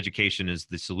knows education is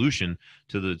the solution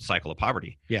to the cycle of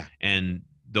poverty. Yeah. And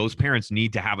those parents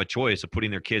need to have a choice of putting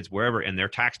their kids wherever, and their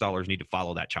tax dollars need to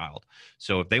follow that child.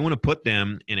 So if they want to put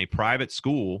them in a private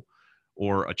school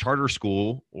or a charter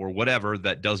school or whatever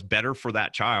that does better for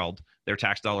that child, their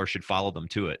tax dollars should follow them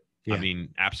to it. Yeah. I mean,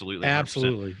 absolutely. 100%.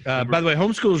 Absolutely. By the way,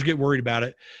 homeschoolers get worried about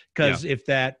it because if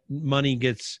that money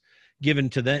gets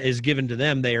given to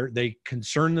them, they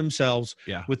concern themselves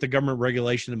with the government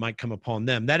regulation that might come upon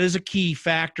them. That is a key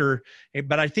factor,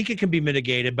 but I think it can be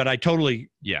mitigated, but I totally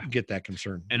get that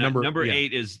concern. And number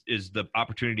 8 is the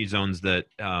opportunity zones that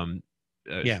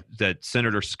that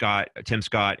Senator Tim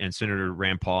Scott and Senator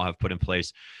Rand Paul have put in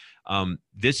place.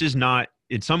 This is not,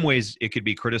 in some ways, it could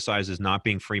be criticized as not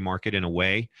being free market in a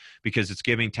way because it's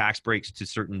giving tax breaks to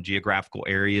certain geographical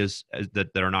areas that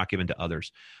are not given to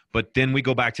others. But then we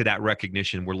go back to that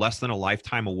recognition. We're less than a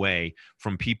lifetime away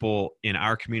from people in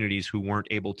our communities who weren't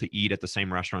able to eat at the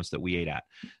same restaurants that we ate at.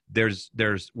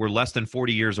 We're less than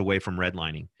 40 years away from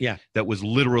redlining. Yeah. That was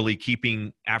literally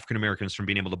keeping African Americans from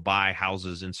being able to buy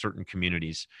houses in certain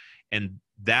communities. And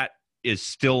that is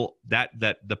still that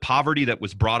the poverty that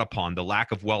was brought upon, the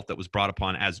lack of wealth that was brought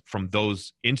upon as from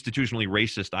those institutionally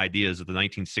racist ideas of the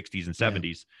 1960s and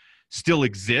 70s still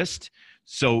exist.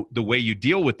 So the way you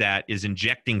deal with that is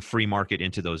injecting free market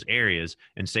into those areas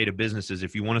and say to businesses,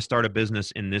 if you want to start a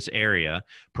business in this area,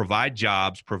 provide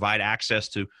jobs, provide access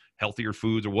to healthier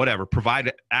foods or whatever,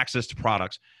 provide access to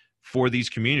products, for these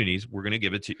communities, we're going to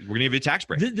give you a tax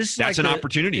break. That's an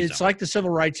opportunity. It's like the Civil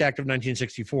Rights Act of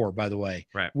 1964, by the way,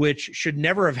 right, which should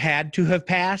never have had to have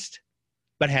passed,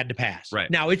 but had to pass. Right.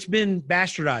 Now, it's been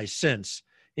bastardized since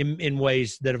in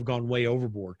ways that have gone way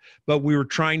overboard, but we were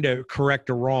trying to correct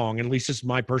a wrong, at least this is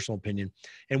my personal opinion,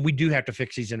 and we do have to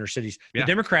fix these inner cities. Yeah. The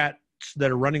Democrats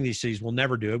that are running these cities will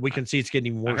never do it. We can see it's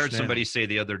getting even worse. I heard somebody say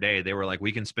the other day, they were like,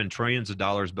 we can spend trillions of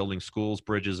dollars building schools,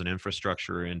 bridges, and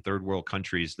infrastructure in third world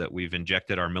countries that we've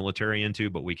injected our military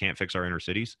into, but we can't fix our inner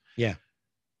cities. Yeah.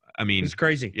 I mean, it's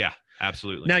crazy. Yeah,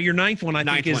 absolutely. Now, your ninth one, I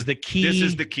think, is the key. This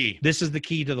is the key. This is the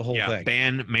key to the whole thing.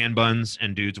 Ban man buns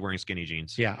and dudes wearing skinny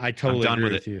jeans. Yeah, I totally I'm done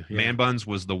agree with you. Yeah. Man buns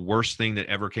was the worst thing that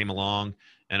ever came along,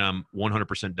 and I'm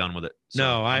 100% done with it.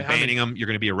 So I'm banning them. You're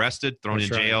going to be arrested, thrown in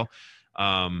jail.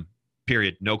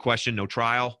 Period. No question, no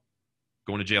trial.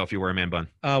 Going to jail if you wear a man bun.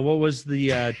 What was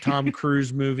the Tom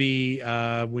Cruise movie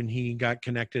when he got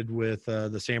connected with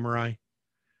the samurai?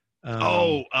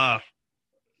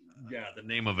 Yeah, the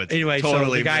name of it. Anyway,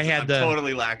 totally, so the guy had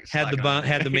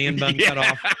the man bun cut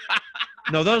off.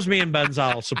 No, those man buns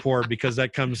I'll support because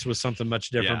that comes with something much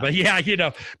different. Yeah.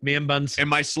 But man buns. And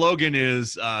my slogan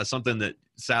is something that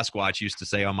Sasquatch used to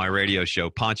say on my radio show,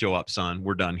 "Poncho up, son.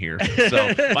 We're done here." So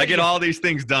if I get all these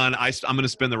things done, I'm going to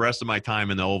spend the rest of my time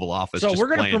in the Oval Office. So we're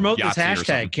going to promote this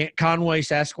hashtag, Conway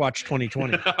Sasquatch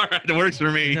 2020. All right, it works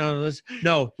for me.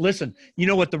 No, listen. You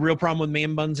know what the real problem with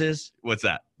man buns is? What's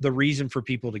that? The reason for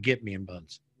people to get man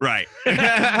buns. Right.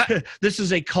 This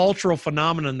is a cultural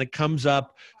phenomenon that comes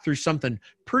up through something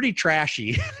pretty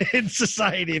trashy in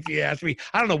society, if you ask me.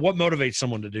 I don't know what motivates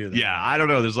someone to do that. Yeah, I don't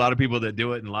know. There's a lot of people that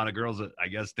do it and a lot of girls that I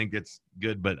guess think it's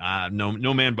good, but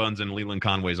no man buns in Leland,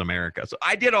 Conway's America. So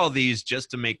I did all these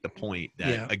just to make the point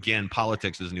that, again,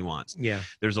 politics is nuanced. Yeah.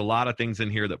 There's a lot of things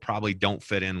in here that probably don't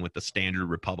fit in with the standard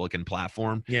Republican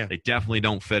platform. Yeah. They definitely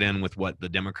don't fit in with what the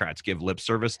Democrats give lip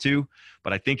service to,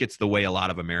 but I think it's the way a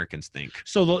lot of Americans think.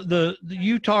 So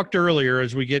you talked earlier,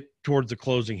 as we get towards the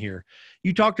closing here,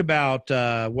 you talked about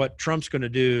what Trump's going to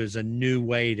do is a new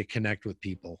way to connect with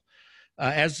people.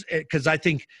 Because I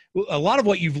think a lot of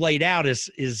what you've laid out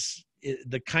is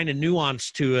the kind of nuance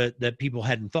to it that people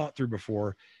hadn't thought through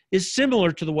before is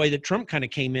similar to the way that Trump kind of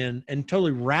came in and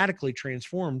totally radically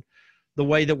transformed the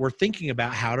way that we're thinking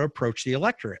about how to approach the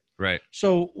electorate. Right.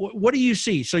 So what do you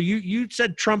see? So you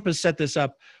said Trump has set this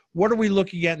up. What are we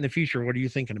looking at in the future? What are you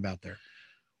thinking about there?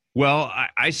 Well,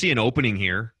 I see an opening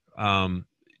here.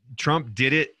 Trump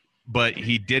did it, but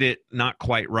he did it not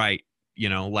quite right.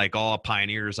 Like all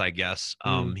pioneers, I guess.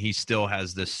 He still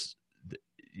has this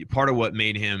part of what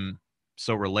made him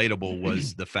so relatable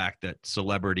was the fact that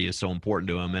celebrity is so important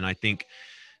to him. And I think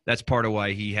that's part of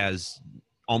why he has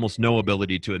almost no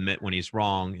ability to admit when he's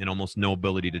wrong and almost no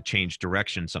ability to change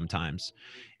direction sometimes.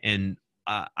 And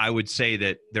I would say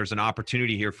that there's an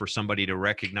opportunity here for somebody to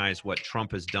recognize what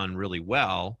Trump has done really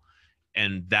well.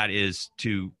 And that is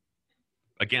to,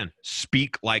 again,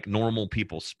 speak like normal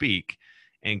people speak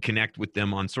and connect with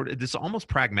them on sort of this almost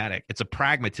pragmatic. It's a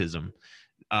pragmatism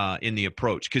in the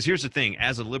approach. Because here's the thing,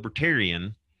 as a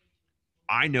libertarian,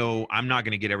 I know I'm not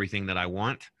going to get everything that I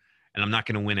want, and I'm not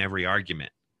going to win every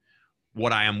argument.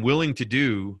 What I am willing to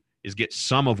do is get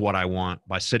some of what I want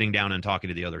by sitting down and talking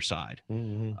to the other side.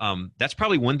 Mm-hmm. That's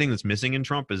probably one thing that's missing in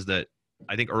Trump is that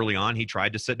I think early on he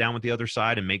tried to sit down with the other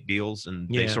side and make deals, and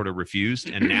they sort of refused.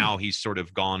 And now he's sort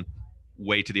of gone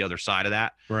way to the other side of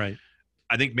that. Right.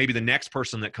 I think maybe the next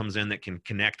person that comes in that can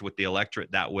connect with the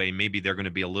electorate that way, maybe they're going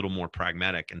to be a little more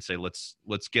pragmatic and say, let's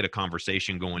get a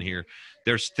conversation going here.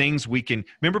 There's things we can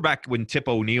remember back when Tip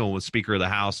O'Neill was Speaker of the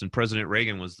House and President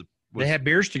Reagan they had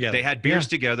beers together. They had beers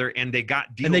together, and they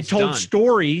got deals and they told done.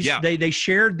 stories. Yeah. They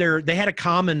shared they had a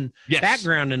common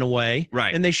background in a way,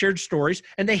 right? And they shared stories,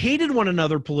 and they hated one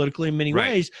another politically in many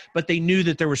ways, but they knew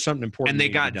that there was something important. And they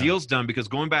got deals done because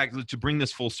going back to bring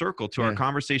this full circle to our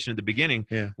conversation at the beginning,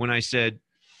 when I said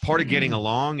part of getting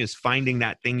along is finding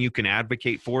that thing you can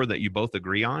advocate for that you both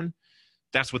agree on.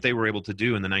 That's what they were able to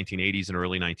do in the 1980s and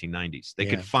early 1990s. They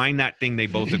could find that thing they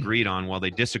both agreed on while they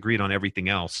disagreed on everything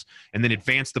else, and then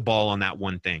advance the ball on that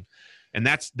one thing. And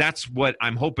that's what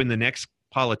I'm hoping the next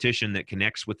politician that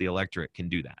connects with the electorate can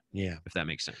do that. Yeah. If that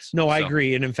makes sense. No, I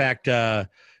agree. And in fact, one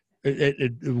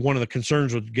of the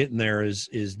concerns with getting there is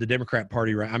the Democrat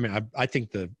Party. I mean, I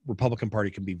think the Republican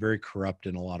Party can be very corrupt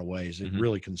in a lot of ways. It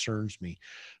really concerns me.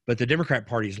 but the Democrat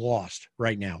Party's lost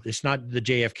right now. It's not the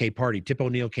JFK Party. Tip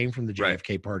O'Neill came from the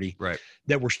JFK Party,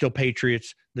 that were still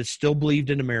patriots, that still believed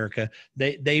in America.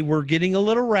 They were getting a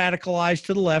little radicalized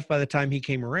to the left by the time he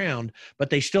came around, but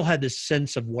they still had this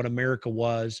sense of what America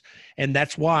was. And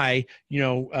that's why,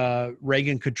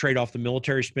 Reagan could trade off the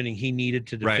military spending he needed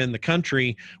to defend the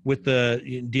country with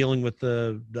dealing with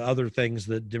the other things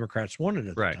that Democrats wanted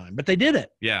at the time. But they did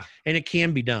it. Yeah. And it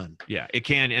can be done. Yeah, it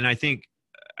can. And I think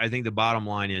the bottom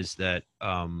line is that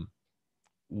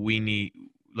we need,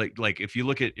 like if you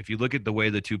look at the way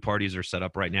the two parties are set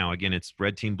up right now, again, it's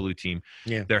red team, blue team.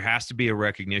 Yeah. There has to be a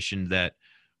recognition that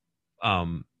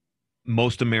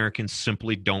most Americans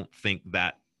simply don't think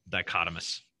that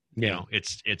dichotomous. Yeah.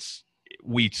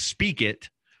 We speak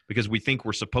it because we think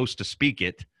we're supposed to speak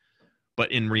it.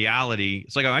 But in reality,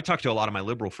 it's like I talk to a lot of my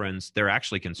liberal friends. They're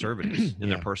actually conservatives in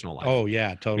their personal life. Oh,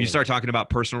 yeah, totally. When you start talking about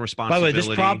personal responsibility. By the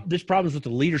way, this problem is with the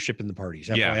leadership in the parties,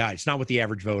 FYI. Yeah. It's not with the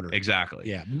average voter. Exactly.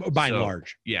 Yeah, by and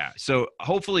large. Yeah. So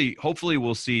hopefully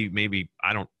we'll see maybe –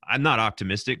 I'm not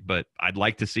optimistic, but I'd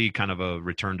like to see kind of a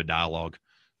return to dialogue.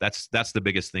 That's the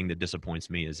biggest thing that disappoints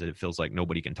me is that it feels like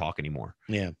nobody can talk anymore.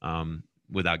 Yeah.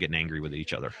 Without getting angry with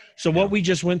each other. So what we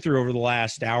just went through over the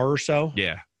last hour or so.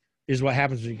 Yeah. Is what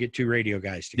happens when you get two radio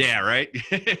guys together. Yeah, right?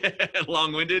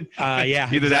 Long-winded? Yeah.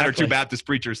 Either that or two Baptist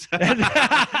preachers.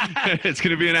 It's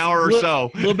going to be an hour or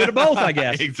so. A little bit of both, I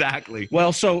guess. Exactly.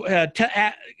 Well, so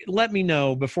let me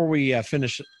know before we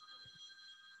finish.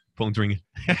 Phone's ringing.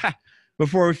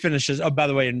 Before we finish this, by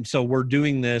the way, and so we're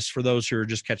doing this for those who are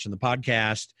just catching the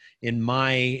podcast in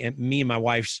me and my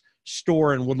wife's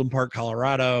store in Woodland Park,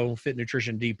 Colorado, Fit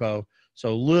Nutrition Depot.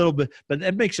 So a little bit, but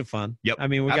it makes it fun. Yep. I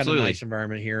mean, we've got a nice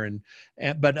environment here,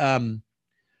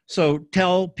 so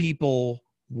tell people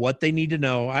what they need to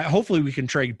know. Hopefully we can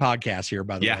trade podcasts here,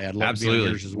 by the way. I'd love to be on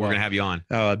yours as well. We're going to have you on.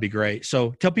 Oh, that'd be great.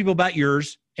 So tell people about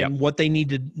yours and what they need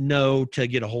to know to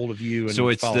get a hold of you. And so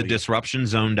it's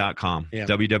thedisruptionzone.com,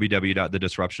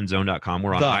 www.thedisruptionzone.com.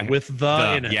 We're on with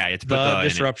the in it. Yeah, it's the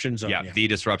Disruption Zone. Yeah, The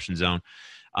Disruption Zone.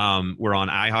 We're on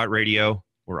iHeartRadio.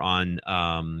 We're on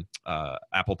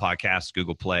Apple Podcasts,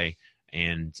 Google Play,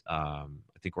 and I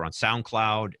think we're on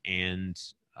SoundCloud and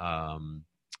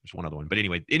there's one other one. But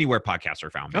anyway, anywhere podcasts are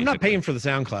found. Basically. I'm not paying for the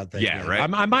SoundCloud thing. Yeah, right.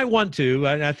 I might want to.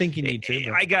 I think you need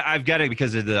to. I've got it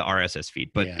because of the RSS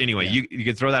feed. But anyway, you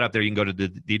can throw that up there. You can go to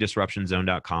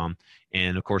thedisruptionzone.com.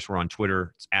 And, of course, we're on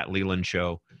Twitter. It's at Leland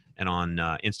Show. And on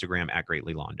Instagram, at Great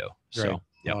Lelondo. So,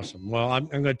 awesome. Well, I'm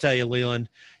going to tell you, Leland,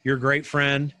 you're a great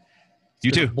friend. You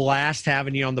too. Blast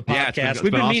having you on the podcast. Yeah,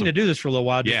 We've been awesome. meaning to do this for a little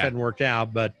while. It just hadn't worked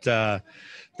out. But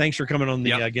thanks for coming on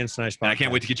the Against Nice podcast. And I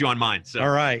can't wait to get you on mine. So. All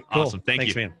right. Cool. Awesome.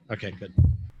 Thanks, man. Okay, good.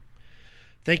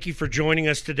 Thank you for joining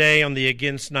us today on the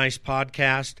Against Nice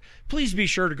podcast. Please be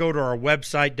sure to go to our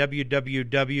website,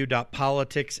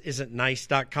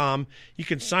 www.politicsisn'tnice.com. You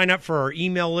can sign up for our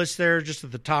email list there just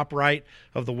at the top right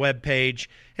of the web page.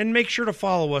 And make sure to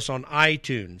follow us on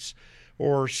iTunes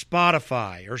or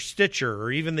Spotify or Stitcher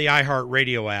or even the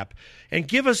iHeartRadio app. And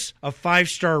give us a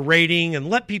 5-star rating and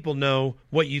let people know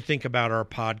what you think about our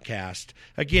podcast.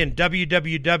 Again,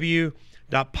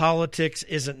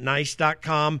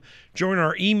 www.politicsisn'tnice.com. Join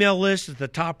our email list at the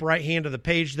top right hand of the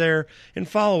page there and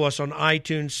follow us on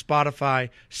iTunes,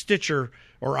 Spotify, Stitcher,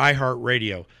 or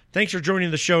iHeartRadio. Thanks for joining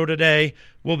the show today.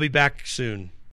 We'll be back soon.